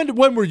 Chris. When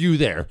were you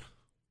there?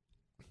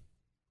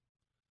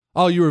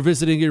 Oh, you were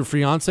visiting your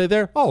fiance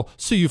there? Oh,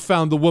 so you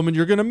found the woman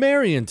you're going to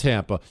marry in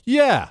Tampa.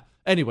 Yeah.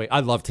 Anyway, I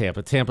love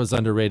Tampa. Tampa's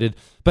underrated.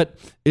 But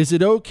is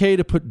it okay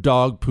to put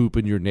dog poop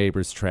in your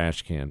neighbor's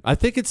trash can? I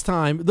think it's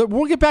time.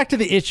 We'll get back to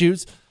the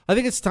issues. I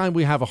think it's time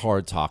we have a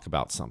hard talk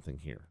about something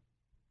here.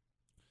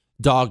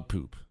 Dog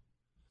poop.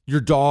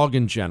 Your dog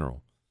in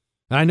general.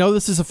 And I know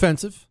this is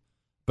offensive,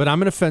 but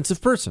I'm an offensive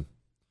person.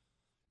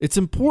 It's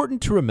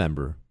important to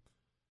remember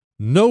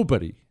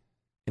nobody,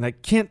 and I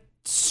can't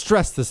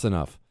stress this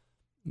enough,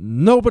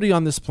 nobody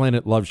on this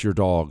planet loves your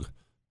dog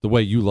the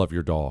way you love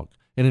your dog.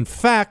 And in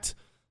fact,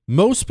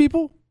 most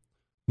people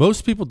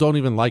don't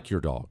even like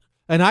your dog.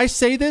 And I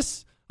say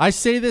this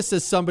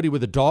as somebody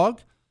with a dog.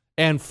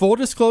 And full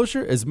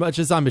disclosure, as much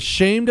as I'm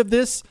ashamed of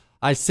this,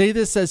 I say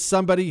this as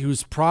somebody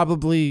who's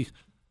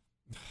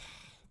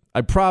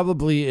I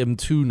probably am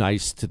too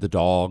nice to the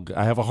dog.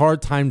 I have a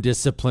hard time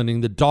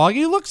disciplining the dog.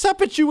 He looks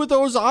up at you with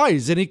those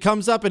eyes, and he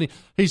comes up and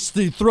he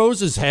throws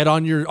his head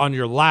on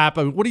your lap.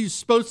 I mean, what are you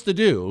supposed to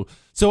do?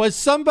 So as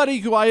somebody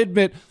who I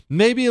admit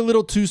maybe a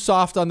little too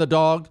soft on the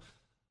dog,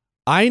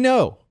 I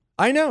know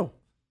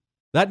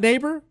that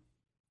neighbor,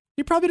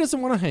 he probably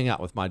doesn't want to hang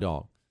out with my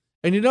dog.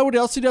 And you know what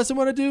else he doesn't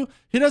want to do?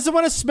 He doesn't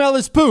want to smell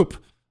his poop.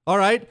 All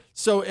right.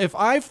 So if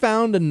I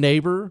found a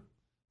neighbor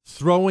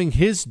throwing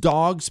his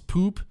dog's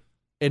poop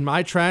in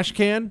my trash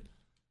can,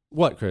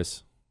 what,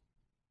 Chris?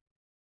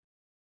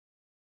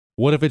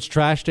 What if it's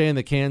trash day and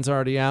the can's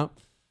already out?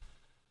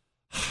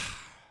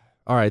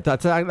 All right,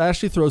 that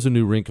actually throws a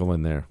new wrinkle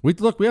in there. We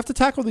have to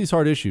tackle these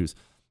hard issues.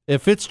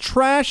 If it's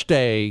trash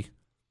day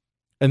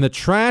and the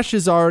trash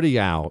is already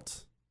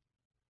out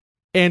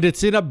and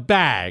it's in a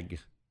bag,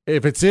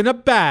 if it's in a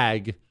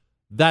bag,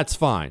 that's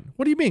fine.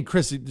 What do you mean,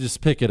 Chris? You just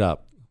pick it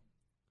up.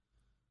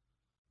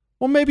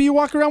 Well, maybe you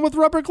walk around with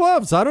rubber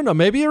gloves. I don't know.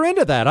 Maybe you're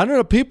into that. I don't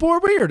know. People are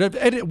weird.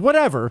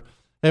 Whatever.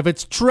 If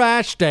it's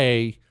trash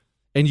day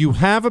and you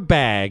have a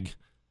bag,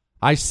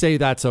 I say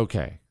that's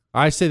okay.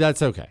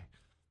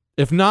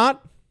 If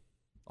not,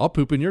 I'll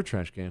poop in your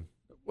trash can.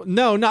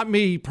 No, not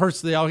me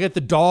personally. I'll get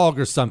the dog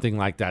or something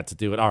like that to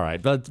do it. All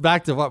right. But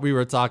back to what we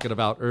were talking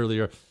about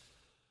earlier.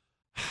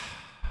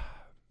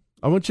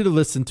 I want you to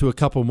listen to a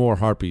couple more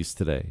harpies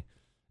today.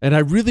 And I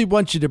really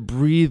want you to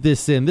breathe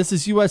this in. This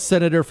is U.S.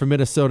 Senator from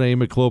Minnesota,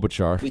 Amy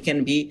Klobuchar. We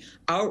can be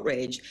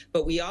outraged,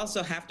 but we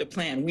also have to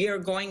plan. We are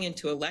going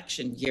into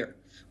election year.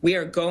 We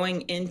are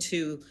going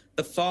into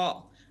the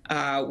fall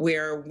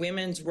where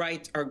women's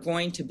rights are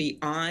going to be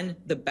on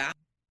the ballot.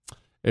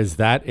 Is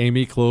that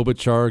Amy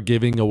Klobuchar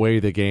giving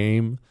away the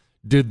game?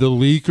 Did the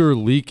leaker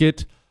leak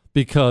it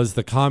because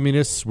the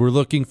communists were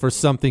looking for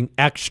something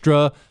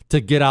extra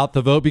to get out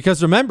the vote?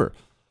 Because remember,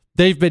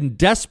 they've been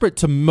desperate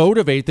to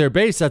motivate their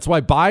base. That's why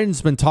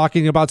Biden's been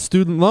talking about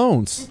student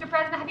loans. Mr.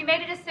 President, have you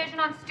made a decision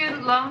on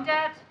student loan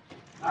debt?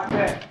 Not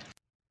yet.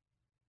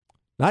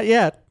 Not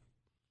yet.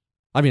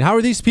 I mean, how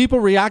are these people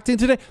reacting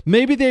today?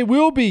 Maybe they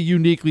will be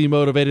uniquely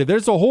motivated.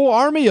 There's a whole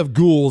army of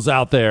ghouls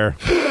out there.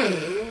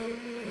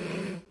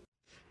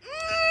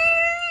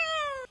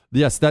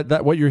 Yes,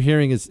 that what you're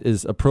hearing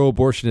is a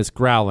pro-abortionist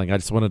growling. I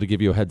just wanted to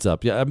give you a heads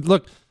up. Yeah,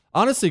 look,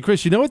 honestly,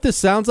 Chris, you know what this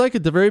sounds like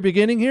at the very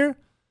beginning here?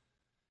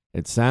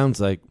 It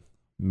sounds like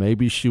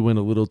maybe she went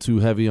a little too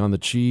heavy on the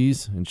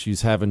cheese and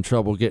she's having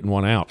trouble getting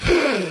one out.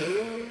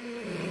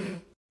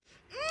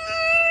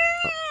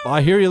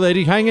 I hear you,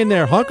 lady. Hang in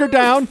there. Hunker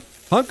down.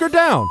 Hunker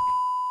down.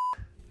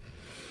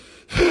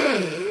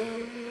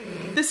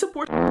 This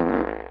support.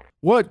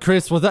 What,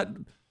 Chris? Was that...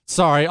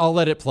 Sorry, I'll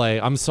let it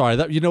play. I'm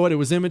sorry. You know what? It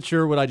was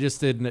immature what I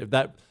just did. And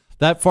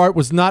that fart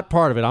was not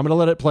part of it. I'm going to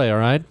let it play, all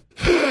right?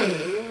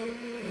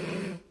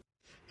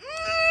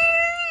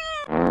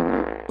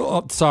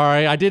 Oh,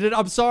 sorry. I did it.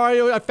 I'm sorry.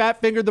 I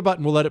fat fingered the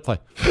button. We'll let it play.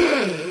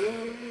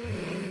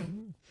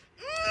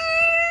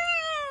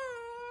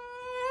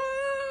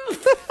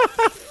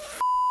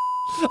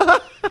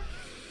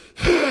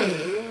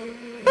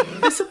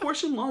 This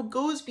abortion law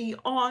goes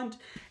beyond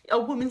a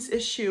woman's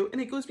issue,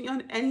 and it goes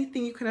beyond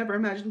anything you can ever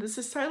imagine. The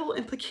societal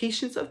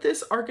implications of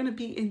this are going to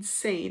be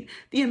insane.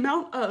 The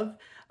amount of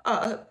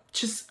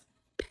just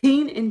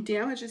pain and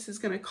damage this is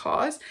going to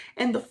cause,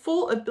 and the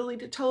full ability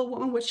to tell a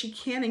woman what she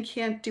can and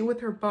can't do with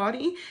her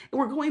body. And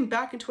we're going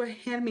back into a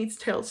Handmaid's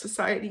Tale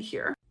society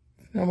here.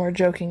 No more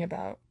joking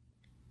about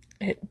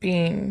it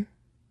being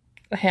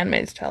a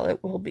Handmaid's Tale.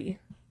 It will be.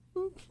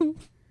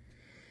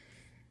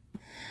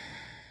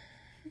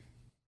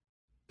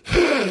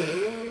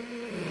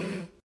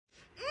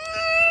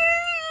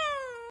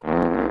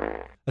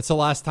 That's the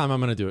last time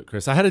I'm going to do it,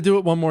 Chris. I had to do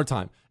it one more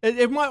time.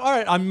 It might, all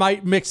right, I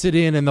might mix it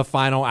in the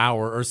final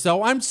hour or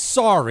so. I'm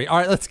sorry. All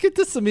right, let's get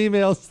to some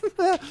emails.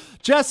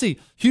 Jesse,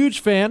 huge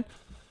fan.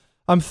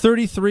 I'm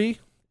 33,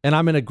 and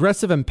I'm an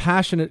aggressive and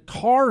passionate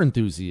car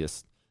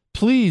enthusiast.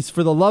 Please,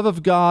 for the love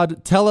of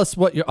God, tell us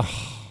what your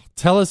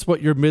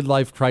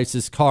midlife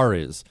crisis car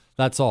is.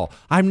 That's all.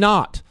 I'm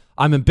not.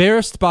 I'm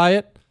embarrassed by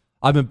it.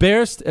 I'm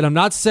embarrassed, and I'm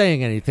not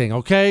saying anything,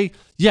 okay?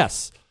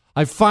 Yes,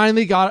 I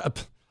finally got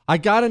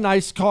a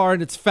nice car,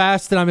 and it's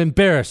fast, and I'm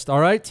embarrassed, all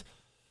right?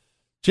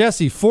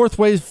 Jesse, fourth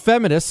wave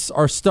feminists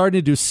are starting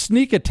to do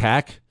sneak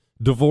attack,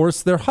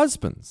 divorce their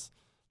husbands.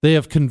 They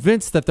have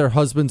convinced that their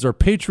husbands are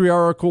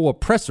patriarchal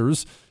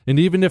oppressors, and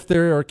even if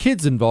there are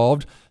kids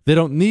involved, they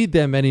don't need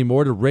them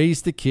anymore to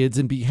raise the kids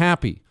and be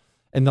happy.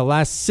 In the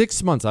last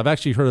 6 months, I've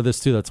actually heard of this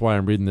too, that's why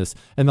I'm reading this.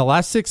 In the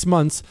last 6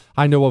 months,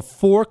 I know of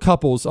 4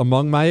 couples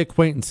among my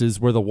acquaintances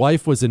where the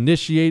wife has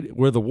initiated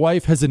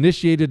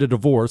a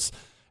divorce,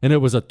 and it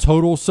was a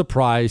total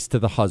surprise to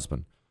the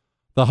husband.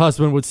 The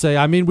husband would say,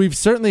 I mean, we've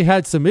certainly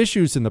had some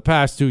issues in the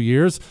past 2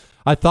 years.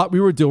 I thought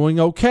we were doing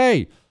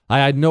okay. I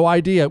had no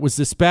idea it was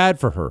this bad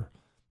for her.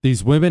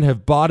 These women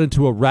have bought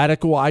into a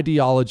radical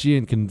ideology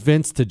and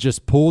convinced to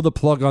just pull the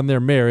plug on their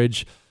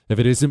marriage if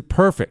it isn't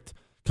perfect.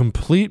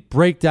 Complete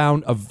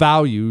breakdown of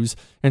values,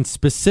 and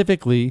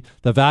specifically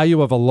the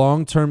value of a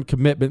long-term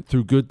commitment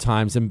through good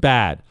times and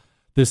bad.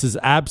 This is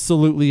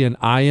absolutely an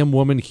I am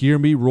woman, hear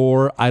me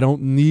roar, I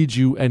don't need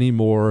you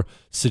anymore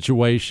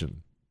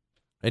situation.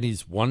 And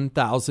he's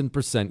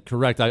 1,000%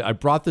 correct. I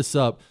brought this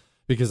up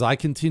because I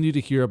continue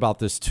to hear about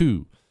this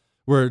too,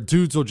 where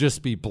dudes will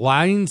just be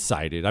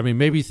blindsided. I mean,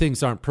 maybe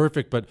things aren't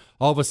perfect, but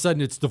all of a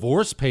sudden it's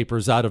divorce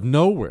papers out of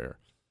nowhere.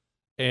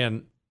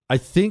 And I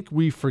think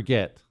we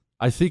forget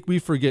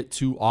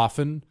too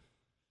often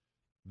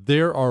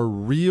there are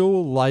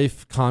real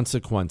life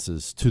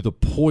consequences to the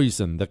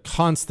poison, the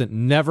constant,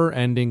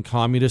 never-ending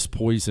communist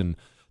poison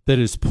that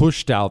is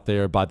pushed out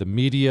there by the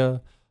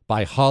media,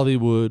 by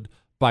Hollywood,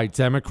 by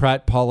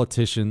Democrat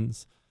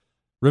politicians.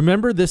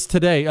 Remember this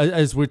today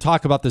as we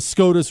talk about the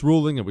SCOTUS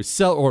ruling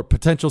or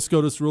potential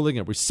SCOTUS ruling,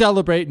 and we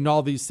celebrate and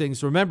all these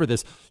things. Remember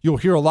this. You'll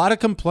hear a lot of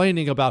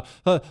complaining about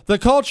the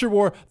culture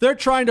war. They're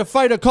trying to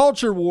fight a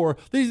culture war.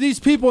 These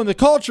people in the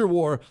culture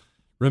war.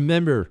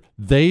 Remember,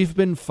 they've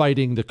been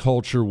fighting the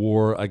culture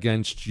war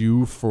against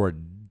you for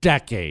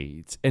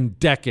decades and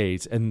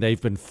decades, and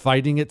they've been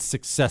fighting it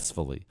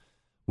successfully.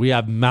 We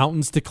have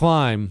mountains to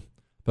climb,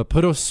 but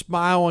put a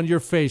smile on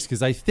your face,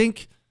 because I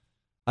think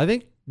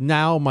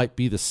now might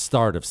be the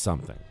start of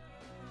something.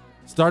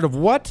 Start of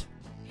what?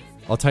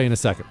 I'll tell you in a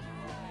second.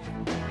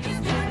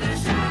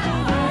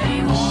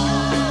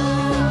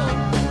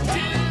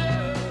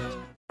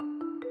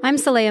 I'm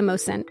Saleha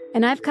Mohsen,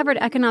 and I've covered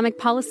economic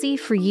policy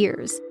for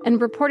years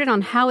and reported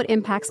on how it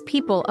impacts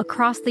people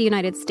across the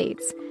United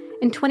States.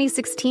 In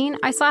 2016,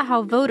 I saw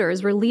how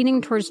voters were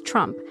leaning towards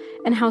Trump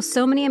and how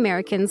so many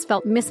Americans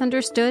felt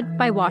misunderstood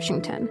by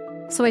Washington.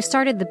 So I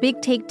started The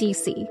Big Take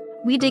DC.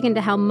 We dig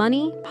into how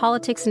money,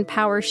 politics, and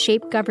power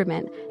shape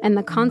government and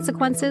the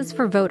consequences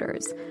for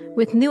voters.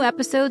 With new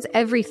episodes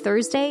every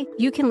Thursday,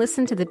 you can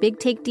listen to The Big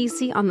Take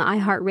DC on the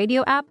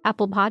iHeartRadio app,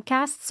 Apple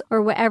Podcasts,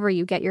 or wherever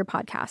you get your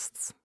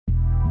podcasts.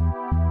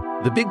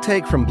 The Big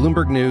Take from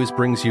Bloomberg News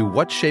brings you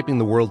what's shaping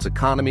the world's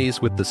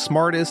economies with the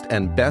smartest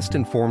and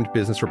best-informed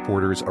business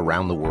reporters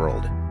around the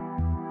world.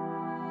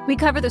 We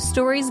cover the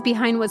stories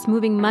behind what's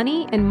moving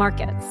money and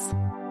markets,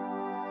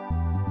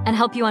 and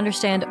help you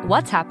understand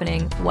what's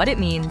happening, what it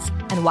means,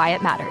 and why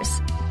it matters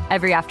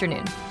every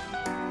afternoon.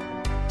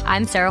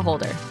 I'm Sarah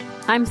Holder.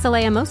 I'm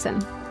Saleha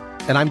Mohsen.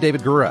 And I'm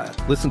David Gura.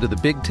 Listen to The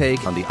Big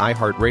Take on the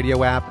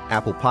iHeartRadio app,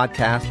 Apple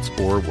Podcasts,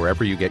 or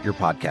wherever you get your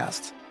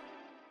podcasts.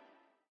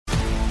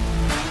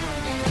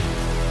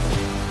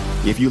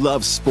 If you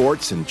love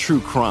sports and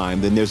true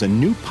crime, then there's a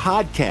new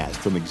podcast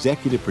from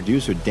executive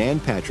producer Dan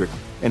Patrick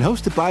and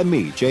hosted by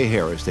me, Jay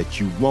Harris,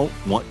 that you won't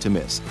want to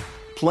miss.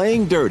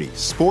 Playing Dirty: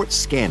 Sports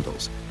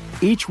Scandals.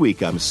 Each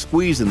week, I'm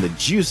squeezing the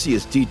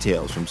juiciest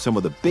details from some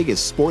of the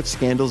biggest sports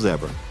scandals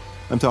ever.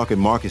 I'm talking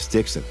Marcus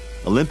Dixon,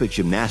 Olympic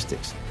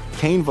gymnastics,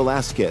 Cain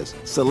Velasquez,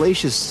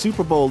 salacious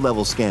Super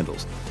Bowl-level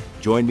scandals.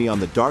 Join me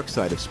on the dark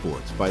side of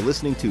sports by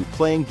listening to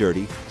Playing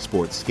Dirty: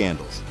 Sports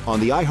Scandals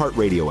on the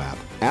iHeartRadio app,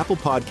 Apple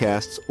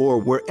Podcasts, or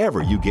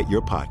wherever you get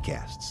your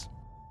podcasts.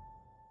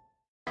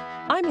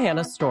 I'm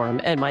Hannah Storm,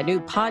 and my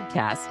new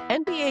podcast,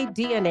 NBA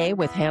DNA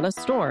with Hannah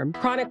Storm,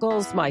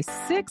 chronicles my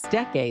 6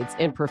 decades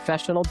in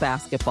professional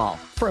basketball.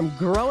 From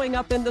growing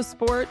up in the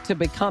sport to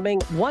becoming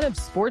one of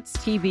sports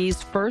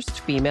TV's first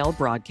female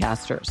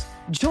broadcasters.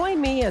 Join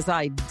me as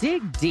I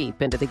dig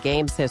deep into the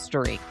game's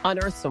history,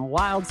 unearth some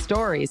wild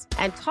stories,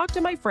 and talk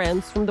to my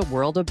friends from the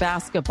world of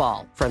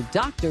basketball, from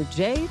Dr.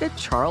 J to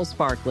Charles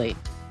Barkley.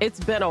 It's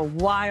been a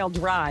wild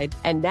ride,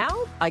 and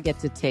now I get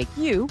to take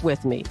you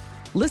with me.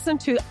 Listen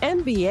to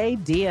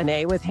NBA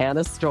DNA with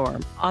Hannah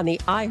Storm on the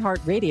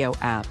iHeartRadio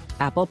app,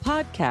 Apple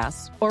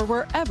Podcasts, or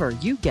wherever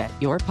you get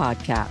your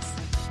podcasts.